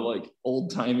and the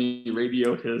old-timey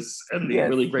radio hiss and the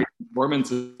really great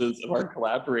performances of our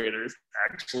collaborators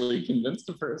actually convinced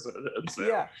a person. And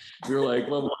so we were like,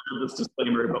 well, we'll have this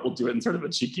disclaimer, but we'll do it in sort of a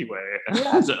cheeky way.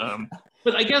 And,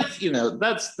 but I guess,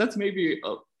 that's maybe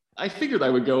I figured I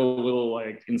would go a little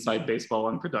inside baseball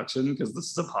on production because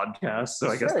this is a podcast. So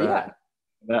I guess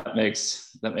that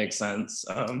makes sense.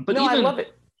 But no, I love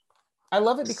it. I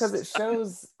love it because it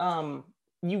shows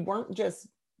you weren't just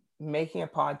making a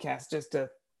podcast just to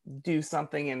do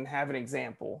something and have an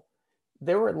example.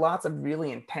 There were lots of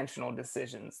really intentional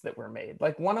decisions that were made.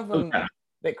 Like one of them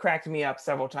that cracked me up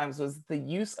several times was the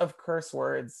use of curse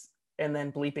words and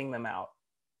then bleeping them out.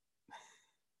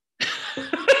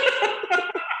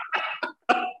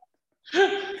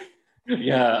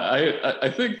 Yeah, I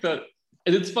think that,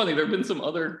 and it's funny, there have been some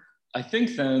other, I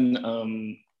think then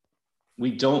I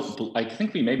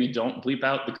think we maybe don't bleep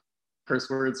out the curse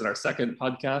words in our second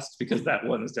podcast because that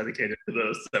one is dedicated to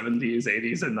the 70s,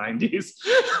 80s, and 90s.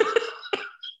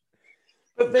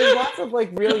 But there's lots of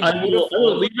really I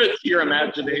will leave it to your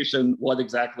imagination what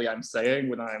exactly I'm saying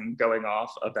when I'm going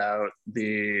off about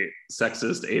the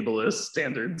sexist, ableist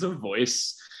standards of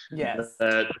voice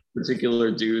that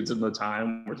particular dudes in the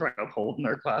time were trying to uphold in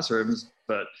our classrooms.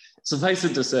 But suffice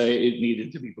it to say, it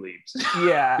needed to be bleeped.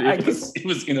 Yeah, it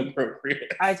was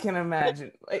inappropriate. I can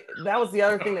imagine. That was the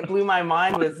other thing that blew my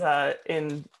mind was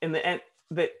in the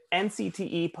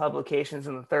NCTE publications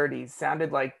in the 30s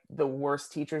sounded like the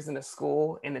worst teachers in a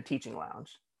school in the teaching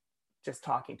lounge, just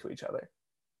talking to each other.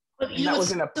 And that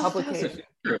was in a publication.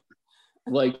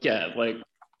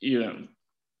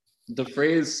 The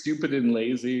phrase "stupid and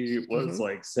lazy" was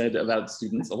said about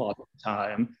students a lot of the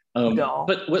time.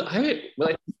 But what I think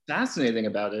fascinating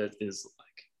about it is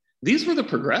these were the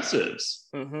progressives.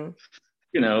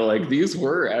 Mm-hmm. These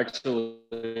were actually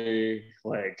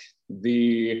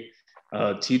the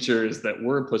teachers that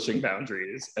were pushing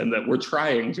boundaries and that were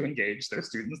trying to engage their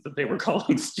students that they were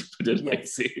calling stupid and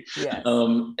lazy. Yes.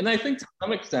 And I think to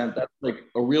some extent that's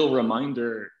a real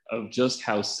reminder of just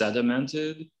how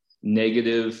sedimented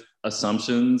negative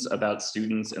assumptions about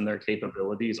students and their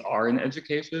capabilities are in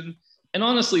education, and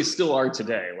honestly still are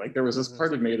today. There was this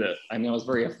part of me that I was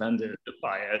very offended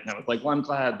by it, and I was like, well, I'm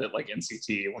glad that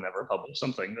NCT will never publish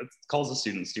something that calls a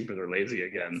student stupid or lazy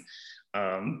again.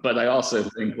 But I also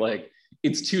think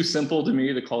it's too simple to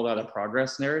me to call that a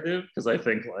progress narrative, because I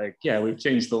think we've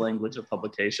changed the language of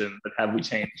publication, but have we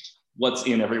changed what's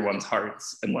in everyone's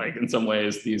hearts? And in some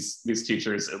ways these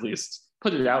teachers at least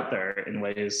put it out there in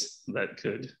ways that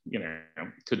could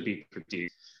be critiqued.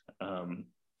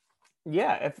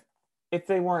 If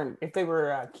they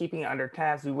were keeping it under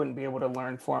tabs, we wouldn't be able to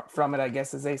learn from it, I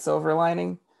guess, is a silver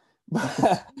lining.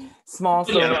 Small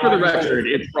silver for the record,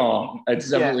 it's wrong. It's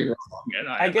definitely wrong. And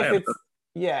I guess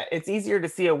it's easier to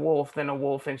see a wolf than a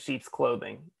wolf in sheep's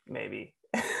clothing, maybe.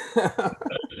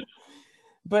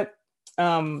 But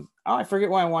I forget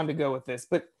why I wanted to go with this,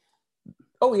 but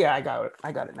I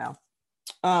got it now.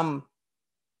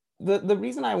 The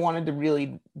reason I wanted to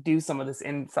really do some of this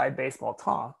inside baseball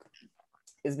talk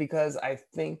is because I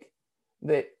think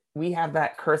that we have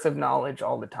that curse of knowledge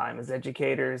all the time as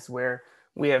educators where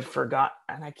we have forgot,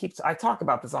 and I talk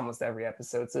about this almost every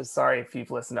episode, so sorry if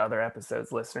you've listened to other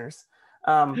episodes, listeners.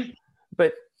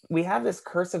 But we have this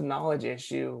curse of knowledge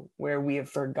issue where we have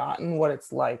forgotten what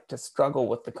it's like to struggle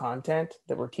with the content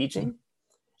that we're teaching.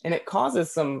 And it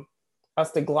causes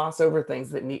us to gloss over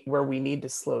things where we need to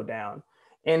slow down.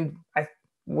 And I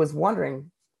was wondering,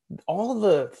 all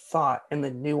the thought and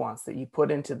the nuance that you put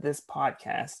into this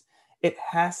podcast, it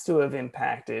has to have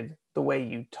impacted the way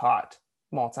you taught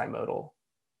multimodal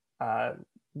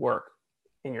work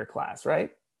in your class,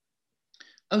 right?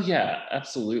 Oh yeah,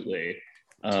 absolutely.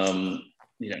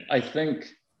 I think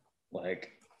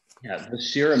like, yeah, the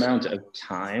sheer amount of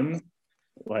time,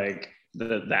 like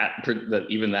that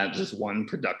even that just one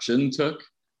production took,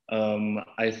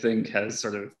 I think has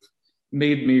sort of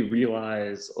made me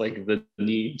realize like the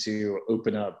need to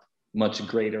open up much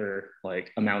greater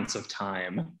like amounts of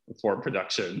time for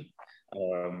production.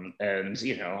 And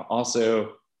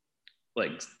also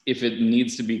like if it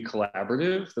needs to be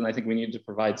collaborative, then I think we need to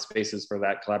provide spaces for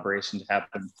that collaboration to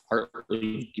happen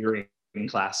partly during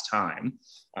class time.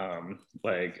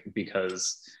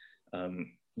 Because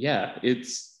yeah,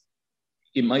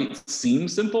 it might seem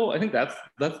simple. I think that's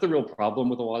the real problem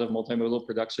with a lot of multimodal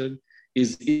production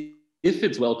is if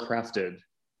it's well crafted,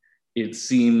 it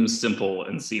seems simple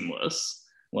and seamless.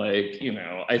 Like,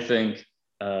 I think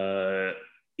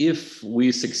if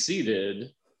we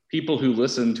succeeded, people who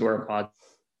listened to our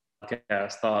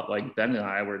podcast thought like Ben and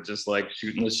I were just like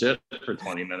shooting the shit for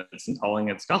 20 minutes and calling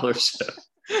it scholarship.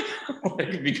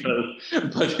 Like,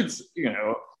 but it's,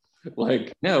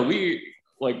 like, no,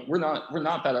 we're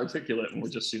not that articulate and we're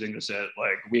just shooting the shit.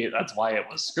 Like that's why it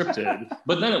was scripted.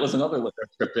 But then it was another layer of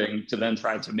scripting to then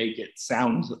try to make it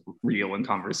sound real and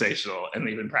conversational and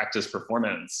even practice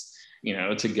performance,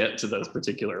 to get to those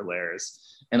particular layers.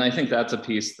 And I think that's a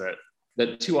piece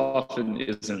that too often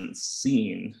isn't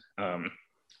seen.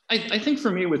 I think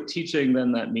for me with teaching,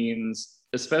 then that means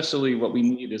especially what we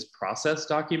need is process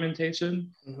documentation.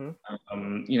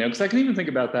 Because I can even think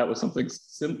about that with something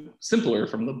simpler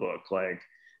from the book. Like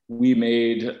we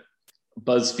made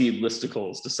BuzzFeed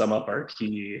listicles to sum up our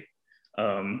key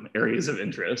areas of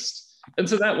interest. And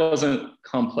so that wasn't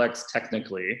complex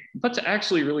technically, but to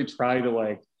actually really try to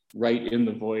like write in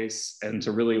the voice and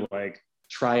to really like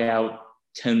try out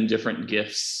 10 different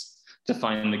GIFs to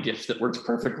find the GIF that worked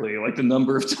perfectly, like the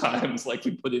number of times like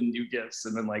we put in new GIFs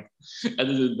and then like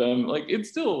edited them, like it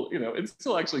still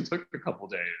actually took a couple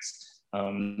days.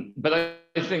 But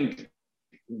I think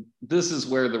this is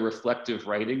where the reflective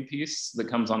writing piece that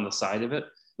comes on the side of it,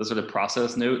 the sort of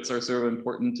process notes are sort of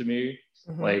important to me.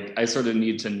 Like I sort of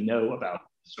need to know about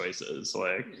choices.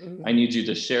 Like I need you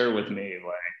to share with me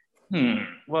like,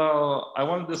 well, I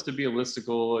wanted this to be a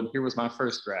listicle and here was my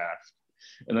first draft.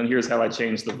 And then here's how I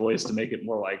changed the voice to make it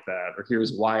more like that. Or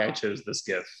here's why I chose this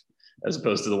GIF as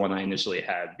opposed to the one I initially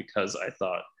had because I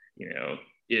thought,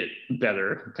 it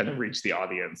better kind of reach the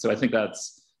audience. So I think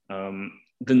that's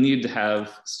the need to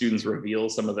have students reveal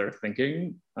some of their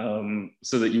thinking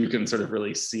so that you can sort of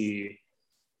really see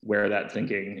where that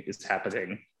thinking is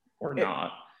happening or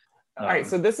not. All right,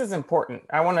 so this is important.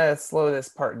 I want to slow this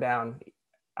part down.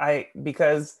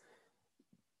 Because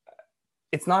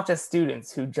it's not just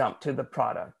students who jump to the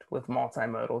product with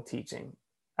multimodal teaching.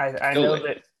 I know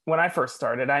that when I first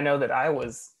started, I know that I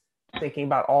was thinking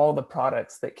about all the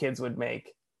products that kids would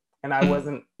make, and I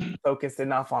wasn't focused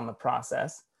enough on the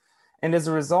process. And as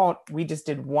a result, we just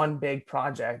did one big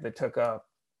project that took a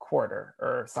quarter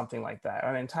or something like that,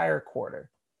 an entire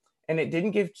quarter. And it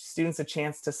didn't give students a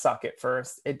chance to suck at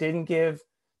first. It didn't give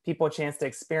people a chance to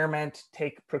experiment,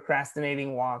 take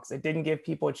procrastinating walks. It didn't give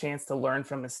people a chance to learn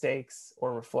from mistakes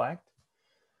or reflect.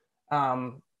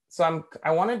 So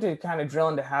I wanted to kind of drill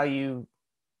into how you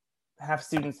have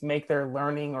students make their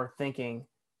learning or thinking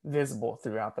visible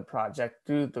throughout the project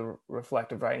through the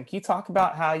reflective writing. Can you talk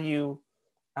about how you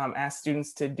ask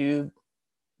students to do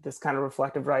this kind of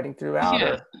reflective writing throughout,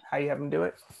 or how you have them do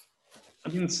it? I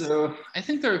mean, so I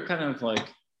think there are kind of like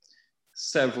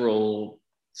several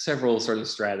sort of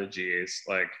strategies.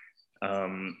 Like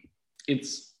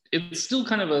it's still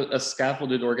kind of a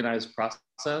scaffolded, organized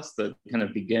process that kind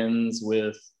of begins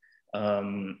with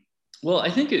well,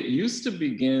 I think it used to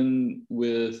begin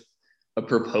with a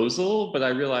proposal, but I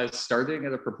realized starting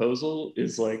at a proposal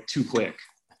is like too quick.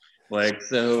 Like,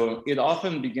 so it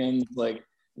often begins like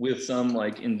with some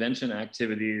like invention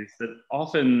activities that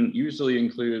often usually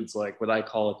includes like what I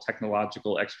call a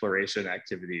technological exploration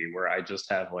activity, where I just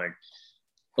have like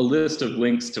a list of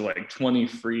links to like 20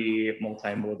 free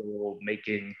multimodal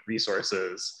making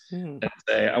resources and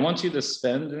say, I want you to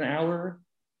spend an hour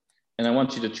and I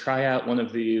want you to try out one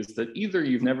of these that either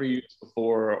you've never used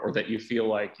before or that you feel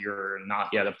like you're not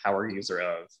yet a power user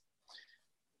of.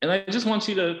 And I just want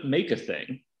you to make a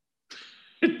thing.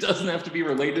 It doesn't have to be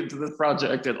related to this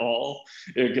project at all.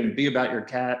 It can be about your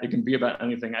cat. It can be about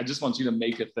anything. I just want you to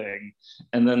make a thing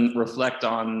and then reflect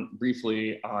on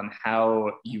briefly on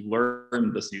how you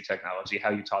learned this new technology,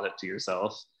 how you taught it to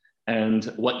yourself,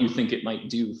 and what you think it might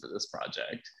do for this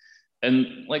project.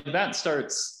 And like that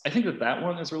starts, I think that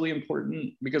one is really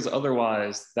important, because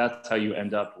otherwise that's how you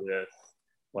end up with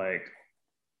like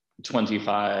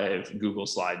 25 Google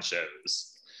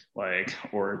slideshows like,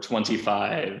 or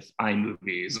 25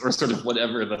 iMovies, or sort of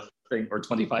whatever the thing, or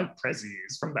 25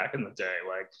 Prezzies from back in the day,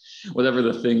 like whatever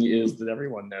the thing is that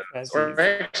everyone knows. Or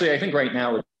actually, I think right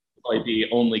now it would probably be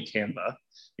only Canva.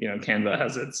 Canva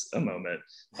has a moment.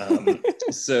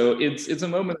 So it's a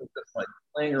moment of just like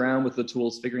playing around with the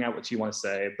tools, figuring out what you want to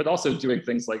say, but also doing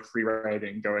things like free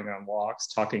writing, going on walks,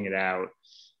 talking it out.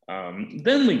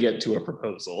 Then we get to a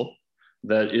proposal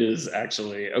that is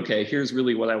actually, okay, here's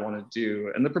really what I want to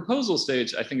do. And the proposal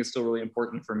stage, I think, is still really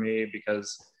important for me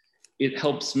because it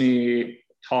helps me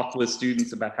talk with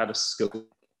students about how to scope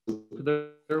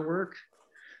their work.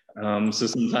 So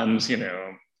sometimes,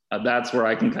 that's where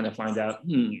I can kind of find out,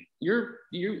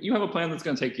 you have a plan that's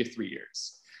going to take you 3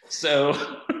 years. So,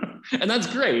 and that's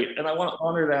great. And I want to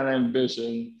honor that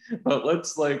ambition, but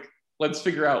let's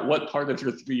figure out what part of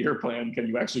your 3-year plan can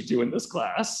you actually do in this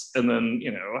class? And then,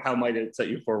 how might it set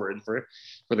you forward for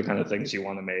the kind of things you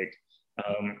want to make?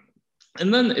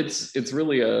 And then it's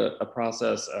really a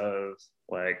process of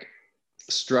like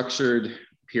structured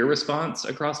peer response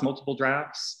across multiple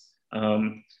drafts.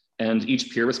 And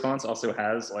each peer response also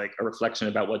has like a reflection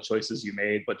about what choices you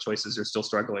made, what choices you're still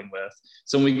struggling with.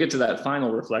 So when we get to that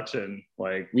final reflection,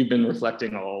 like we've been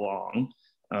reflecting all along.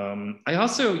 I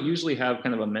also usually have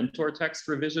kind of a mentor text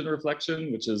revision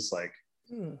reflection, which is like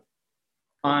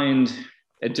find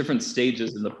at different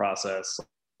stages in the process,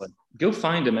 like go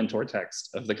find a mentor text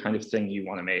of the kind of thing you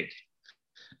want to make,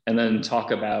 and then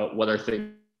talk about what are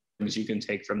things you can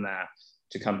take from that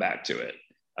to come back to it.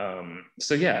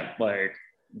 So yeah, like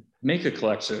make a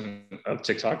collection of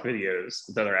TikTok videos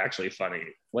that are actually funny.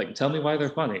 Like tell me why they're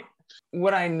funny.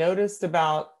 What I noticed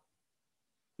about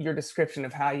your description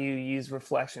of how you use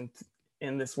reflection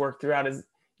in this work throughout is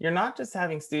you're not just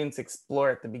having students explore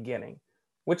at the beginning,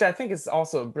 which I think is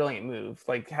also a brilliant move,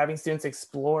 like having students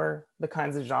explore the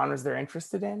kinds of genres they're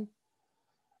interested in.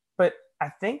 But I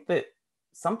think that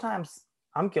sometimes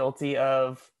I'm guilty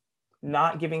of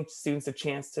not giving students a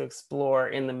chance to explore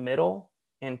in the middle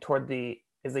and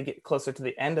as they get closer to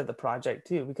the end of the project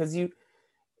too, because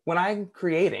when I'm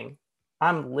creating,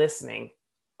 I'm listening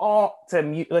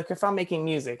like if I'm making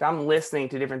music, I'm listening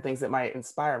to different things that might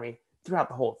inspire me throughout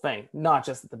the whole thing, not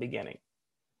just at the beginning.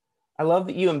 I love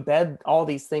that you embed all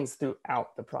these things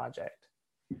throughout the project.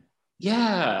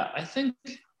 Yeah, I think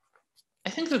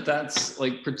that's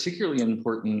like particularly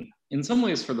important in some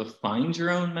ways for the find your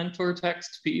own mentor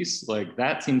text piece. Like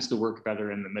that seems to work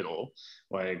better in the middle.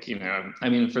 Like,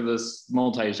 for this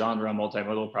multi-genre,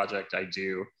 multimodal project I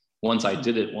do, once I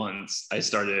did it once, I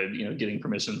started, getting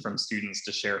permission from students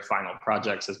to share final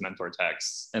projects as mentor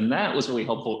texts. And that was really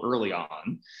helpful early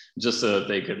on, just so that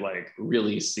they could like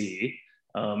really see.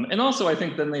 And also I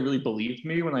think then they really believed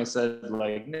me when I said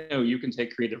like, no, you can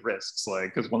take creative risks.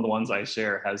 Like, because one of the ones I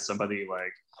share has somebody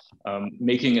like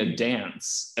making a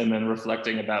dance and then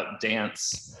reflecting about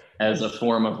dance as a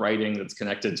form of writing that's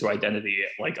connected to identity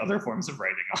like other forms of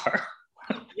writing are.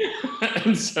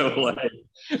 And so like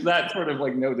that sort of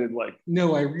like noted like,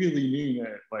 no, I really mean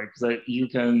it, like that you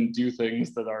can do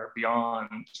things that are beyond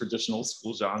traditional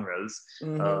school genres.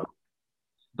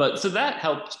 But so that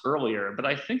helped earlier, but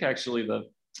I think actually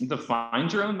the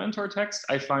find your own mentor text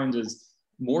I find is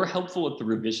more helpful at the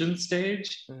revision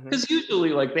stage, because usually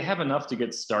like they have enough to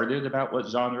get started about what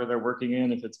genre they're working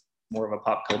in if it's more of a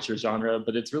pop culture genre,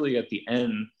 but it's really at the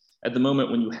end, at the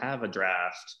moment when you have a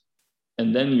draft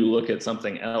and then you look at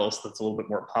something else that's a little bit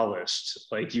more polished,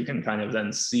 like you can kind of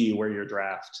then see where your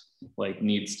draft like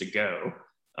needs to go.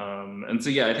 And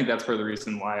so, yeah, I think that's part of the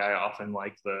reason why I often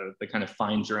like the kind of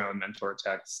find your own mentor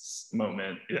texts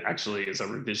moment. It actually is a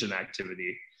revision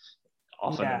activity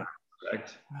often in that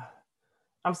project.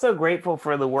 I'm so grateful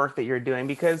for the work that you're doing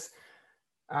because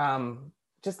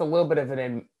just a little bit of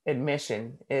an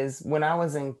admission is when I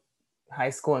was in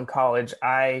high school and college,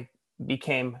 I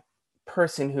became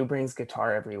person who brings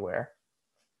guitar everywhere.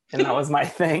 And that was my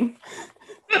thing.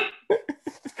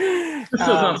 This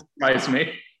doesn't surprise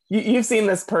me. You've seen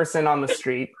this person on the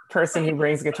street, person who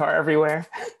brings guitar everywhere.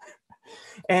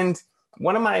 And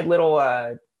one of my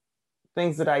little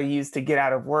things that I use to get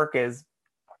out of work is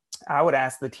I would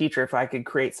ask the teacher if I could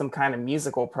create some kind of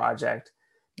musical project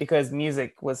because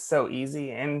music was so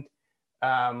easy. And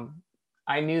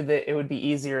I knew that it would be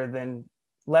easier than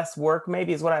less work,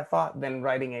 maybe is what I thought, than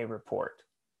writing a report.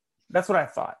 That's what I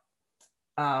thought.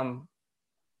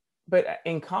 But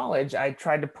in college, I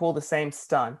tried to pull the same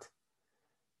stunt.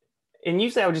 And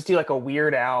usually I would just do like a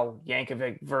Weird Al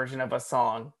Yankovic version of a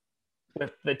song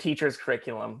with the teacher's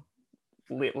curriculum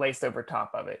laced over top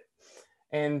of it.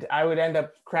 And I would end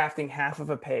up crafting half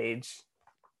of a page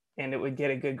and it would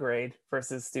get a good grade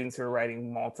versus students who are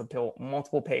writing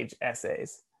multiple page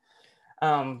essays.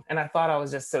 And I thought I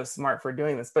was just so smart for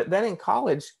doing this. But then in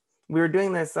college, we were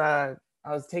doing this. I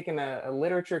was taking a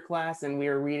literature class, and we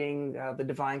were reading the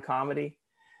Divine Comedy.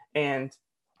 And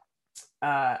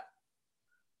I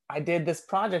did this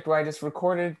project where I just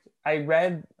recorded, I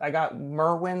got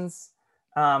Merwin's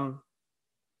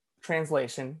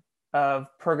translation of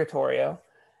Purgatorio,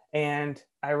 and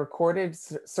I recorded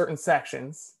certain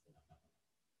sections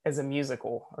as a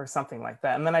musical or something like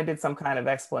that. And then I did some kind of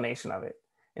explanation of it.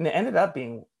 And it ended up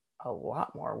being a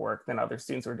lot more work than other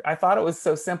students were. I thought it was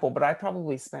so simple, but I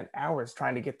probably spent hours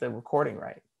trying to get the recording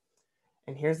right.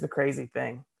 And here's the crazy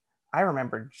thing. I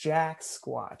remember jack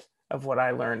squat of what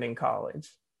I learned in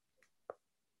college.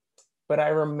 But I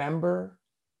remember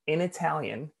in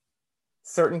Italian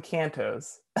certain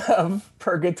cantos of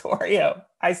Purgatorio.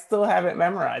 I still have it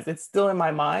memorized. It's still in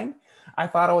my mind. I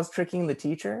thought I was tricking the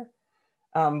teacher.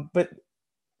 But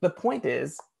the point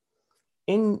is,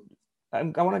 I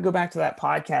want to go back to that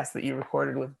podcast that you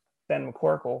recorded with Ben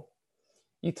McCorkle.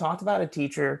 You talked about a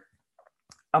teacher,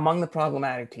 among the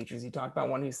problematic teachers, you talked about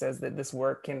one who says that this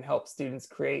work can help students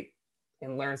create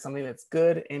and learn something that's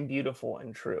good and beautiful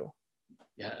and true.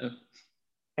 Yeah.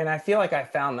 And I feel like I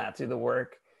found that through the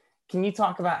work. Can you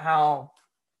talk about how,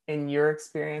 in your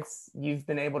experience, you've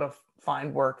been able to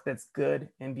find work that's good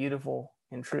and beautiful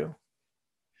and true?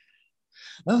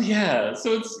 Oh yeah.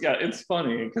 So it's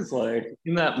funny because like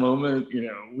in that moment,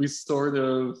 we sort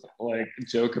of like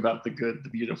joke about the good, the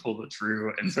beautiful, the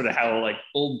true, and sort of how like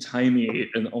old-timey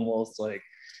and almost like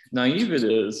naive it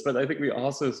is. But I think we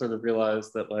also sort of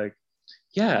realize that like,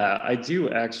 yeah, I do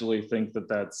actually think that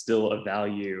that's still a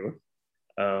value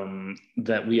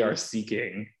that we are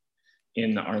seeking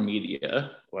in our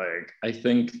media. Like, I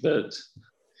think that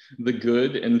the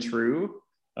good and true,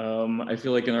 I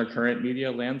feel like in our current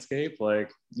media landscape,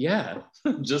 like, yeah,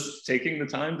 just taking the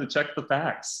time to check the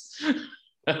facts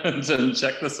and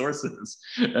check the sources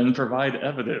and provide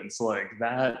evidence, like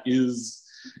that is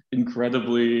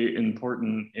incredibly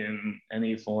important in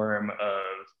any form of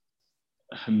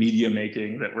media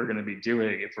making that we're going to be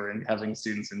doing. If we're having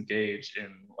students engage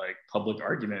in like public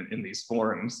argument in these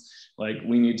forums, like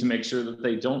we need to make sure that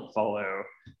they don't follow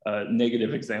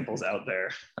negative examples out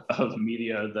there of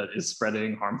media that is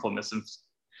spreading harmful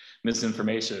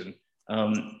misinformation.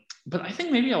 But I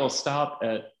think maybe I'll stop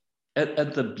at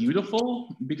the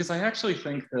beautiful, because I actually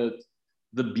think that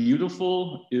the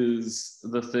beautiful is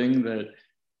the thing that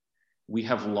we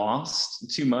have lost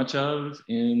too much of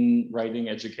in writing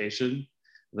education,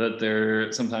 that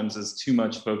there sometimes is too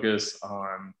much focus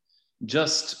on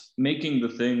just making the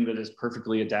thing that is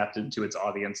perfectly adapted to its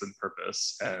audience and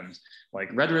purpose. And like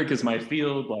rhetoric is my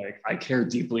field, like I care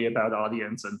deeply about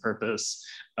audience and purpose.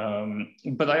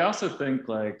 But I also think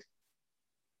like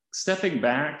stepping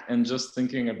back and just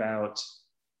thinking about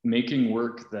making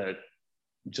work that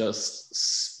just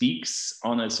speaks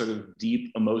on a sort of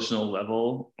deep emotional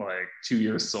level, like to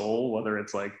your soul, whether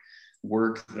it's like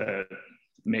work that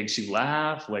makes you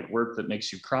laugh, like work that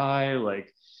makes you cry,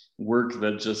 like work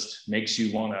that just makes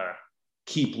you want to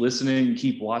keep listening,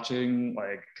 keep watching,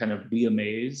 like kind of be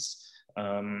amazed.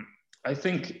 I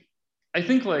think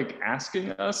like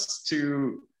asking us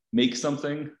to make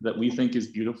something that we think is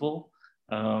beautiful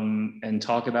and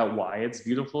talk about why it's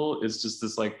beautiful is just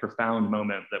this like profound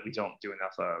moment that we don't do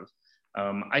enough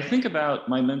of. I think about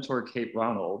my mentor, Kate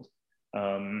Ronald,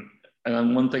 and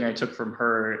then one thing I took from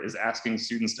her is asking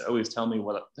students to always tell me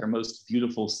what their most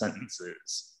beautiful sentence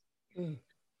is.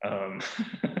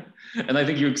 And I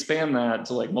think you expand that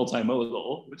to like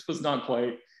multimodal, which was not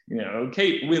quite,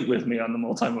 Kate went with me on the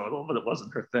multimodal, but it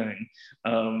wasn't her thing.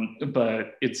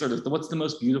 But it's sort of what's the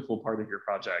most beautiful part of your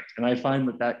project? And I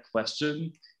find that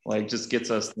question like just gets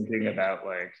us thinking about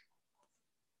like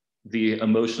the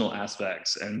emotional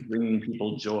aspects and bringing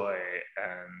people joy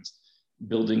and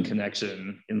building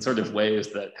connection in sort of ways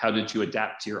that how did you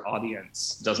adapt to your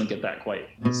audience doesn't get that quite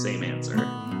the same answer.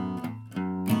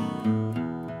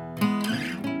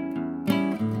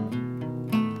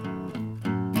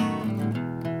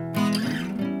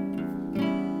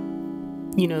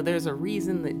 There's a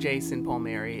reason that Jason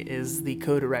Palmieri is the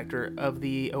co-director of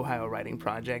the Ohio Writing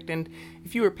Project, and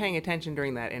if you were paying attention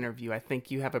during that interview, I think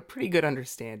you have a pretty good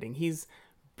understanding. He's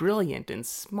brilliant and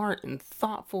smart and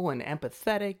thoughtful and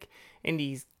empathetic, and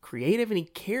he's creative, and he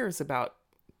cares about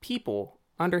people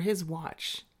under his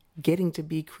watch getting to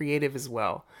be creative as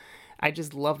well. I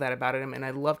just love that about him, and I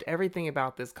loved everything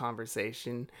about this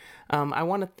conversation. I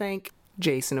want to thank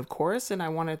Jason, of course, and I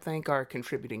want to thank our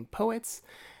contributing poets.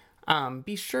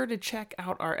 Be sure to check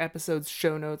out our episode's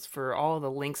show notes for all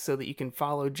the links so that you can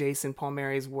follow Jason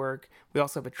Palmieri's work. We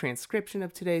also have a transcription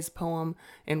of today's poem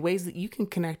and ways that you can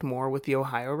connect more with the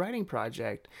Ohio Writing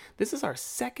Project. This is our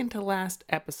second to last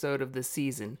episode of the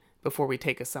season before we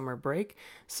take a summer break,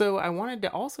 so I wanted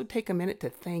to also take a minute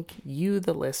to thank you,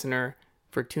 the listener,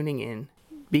 for tuning in,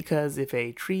 because if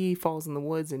a tree falls in the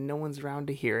woods and no one's around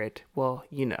to hear it, well,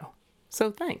 you know.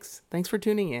 So thanks for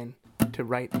tuning in to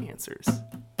Write Answers.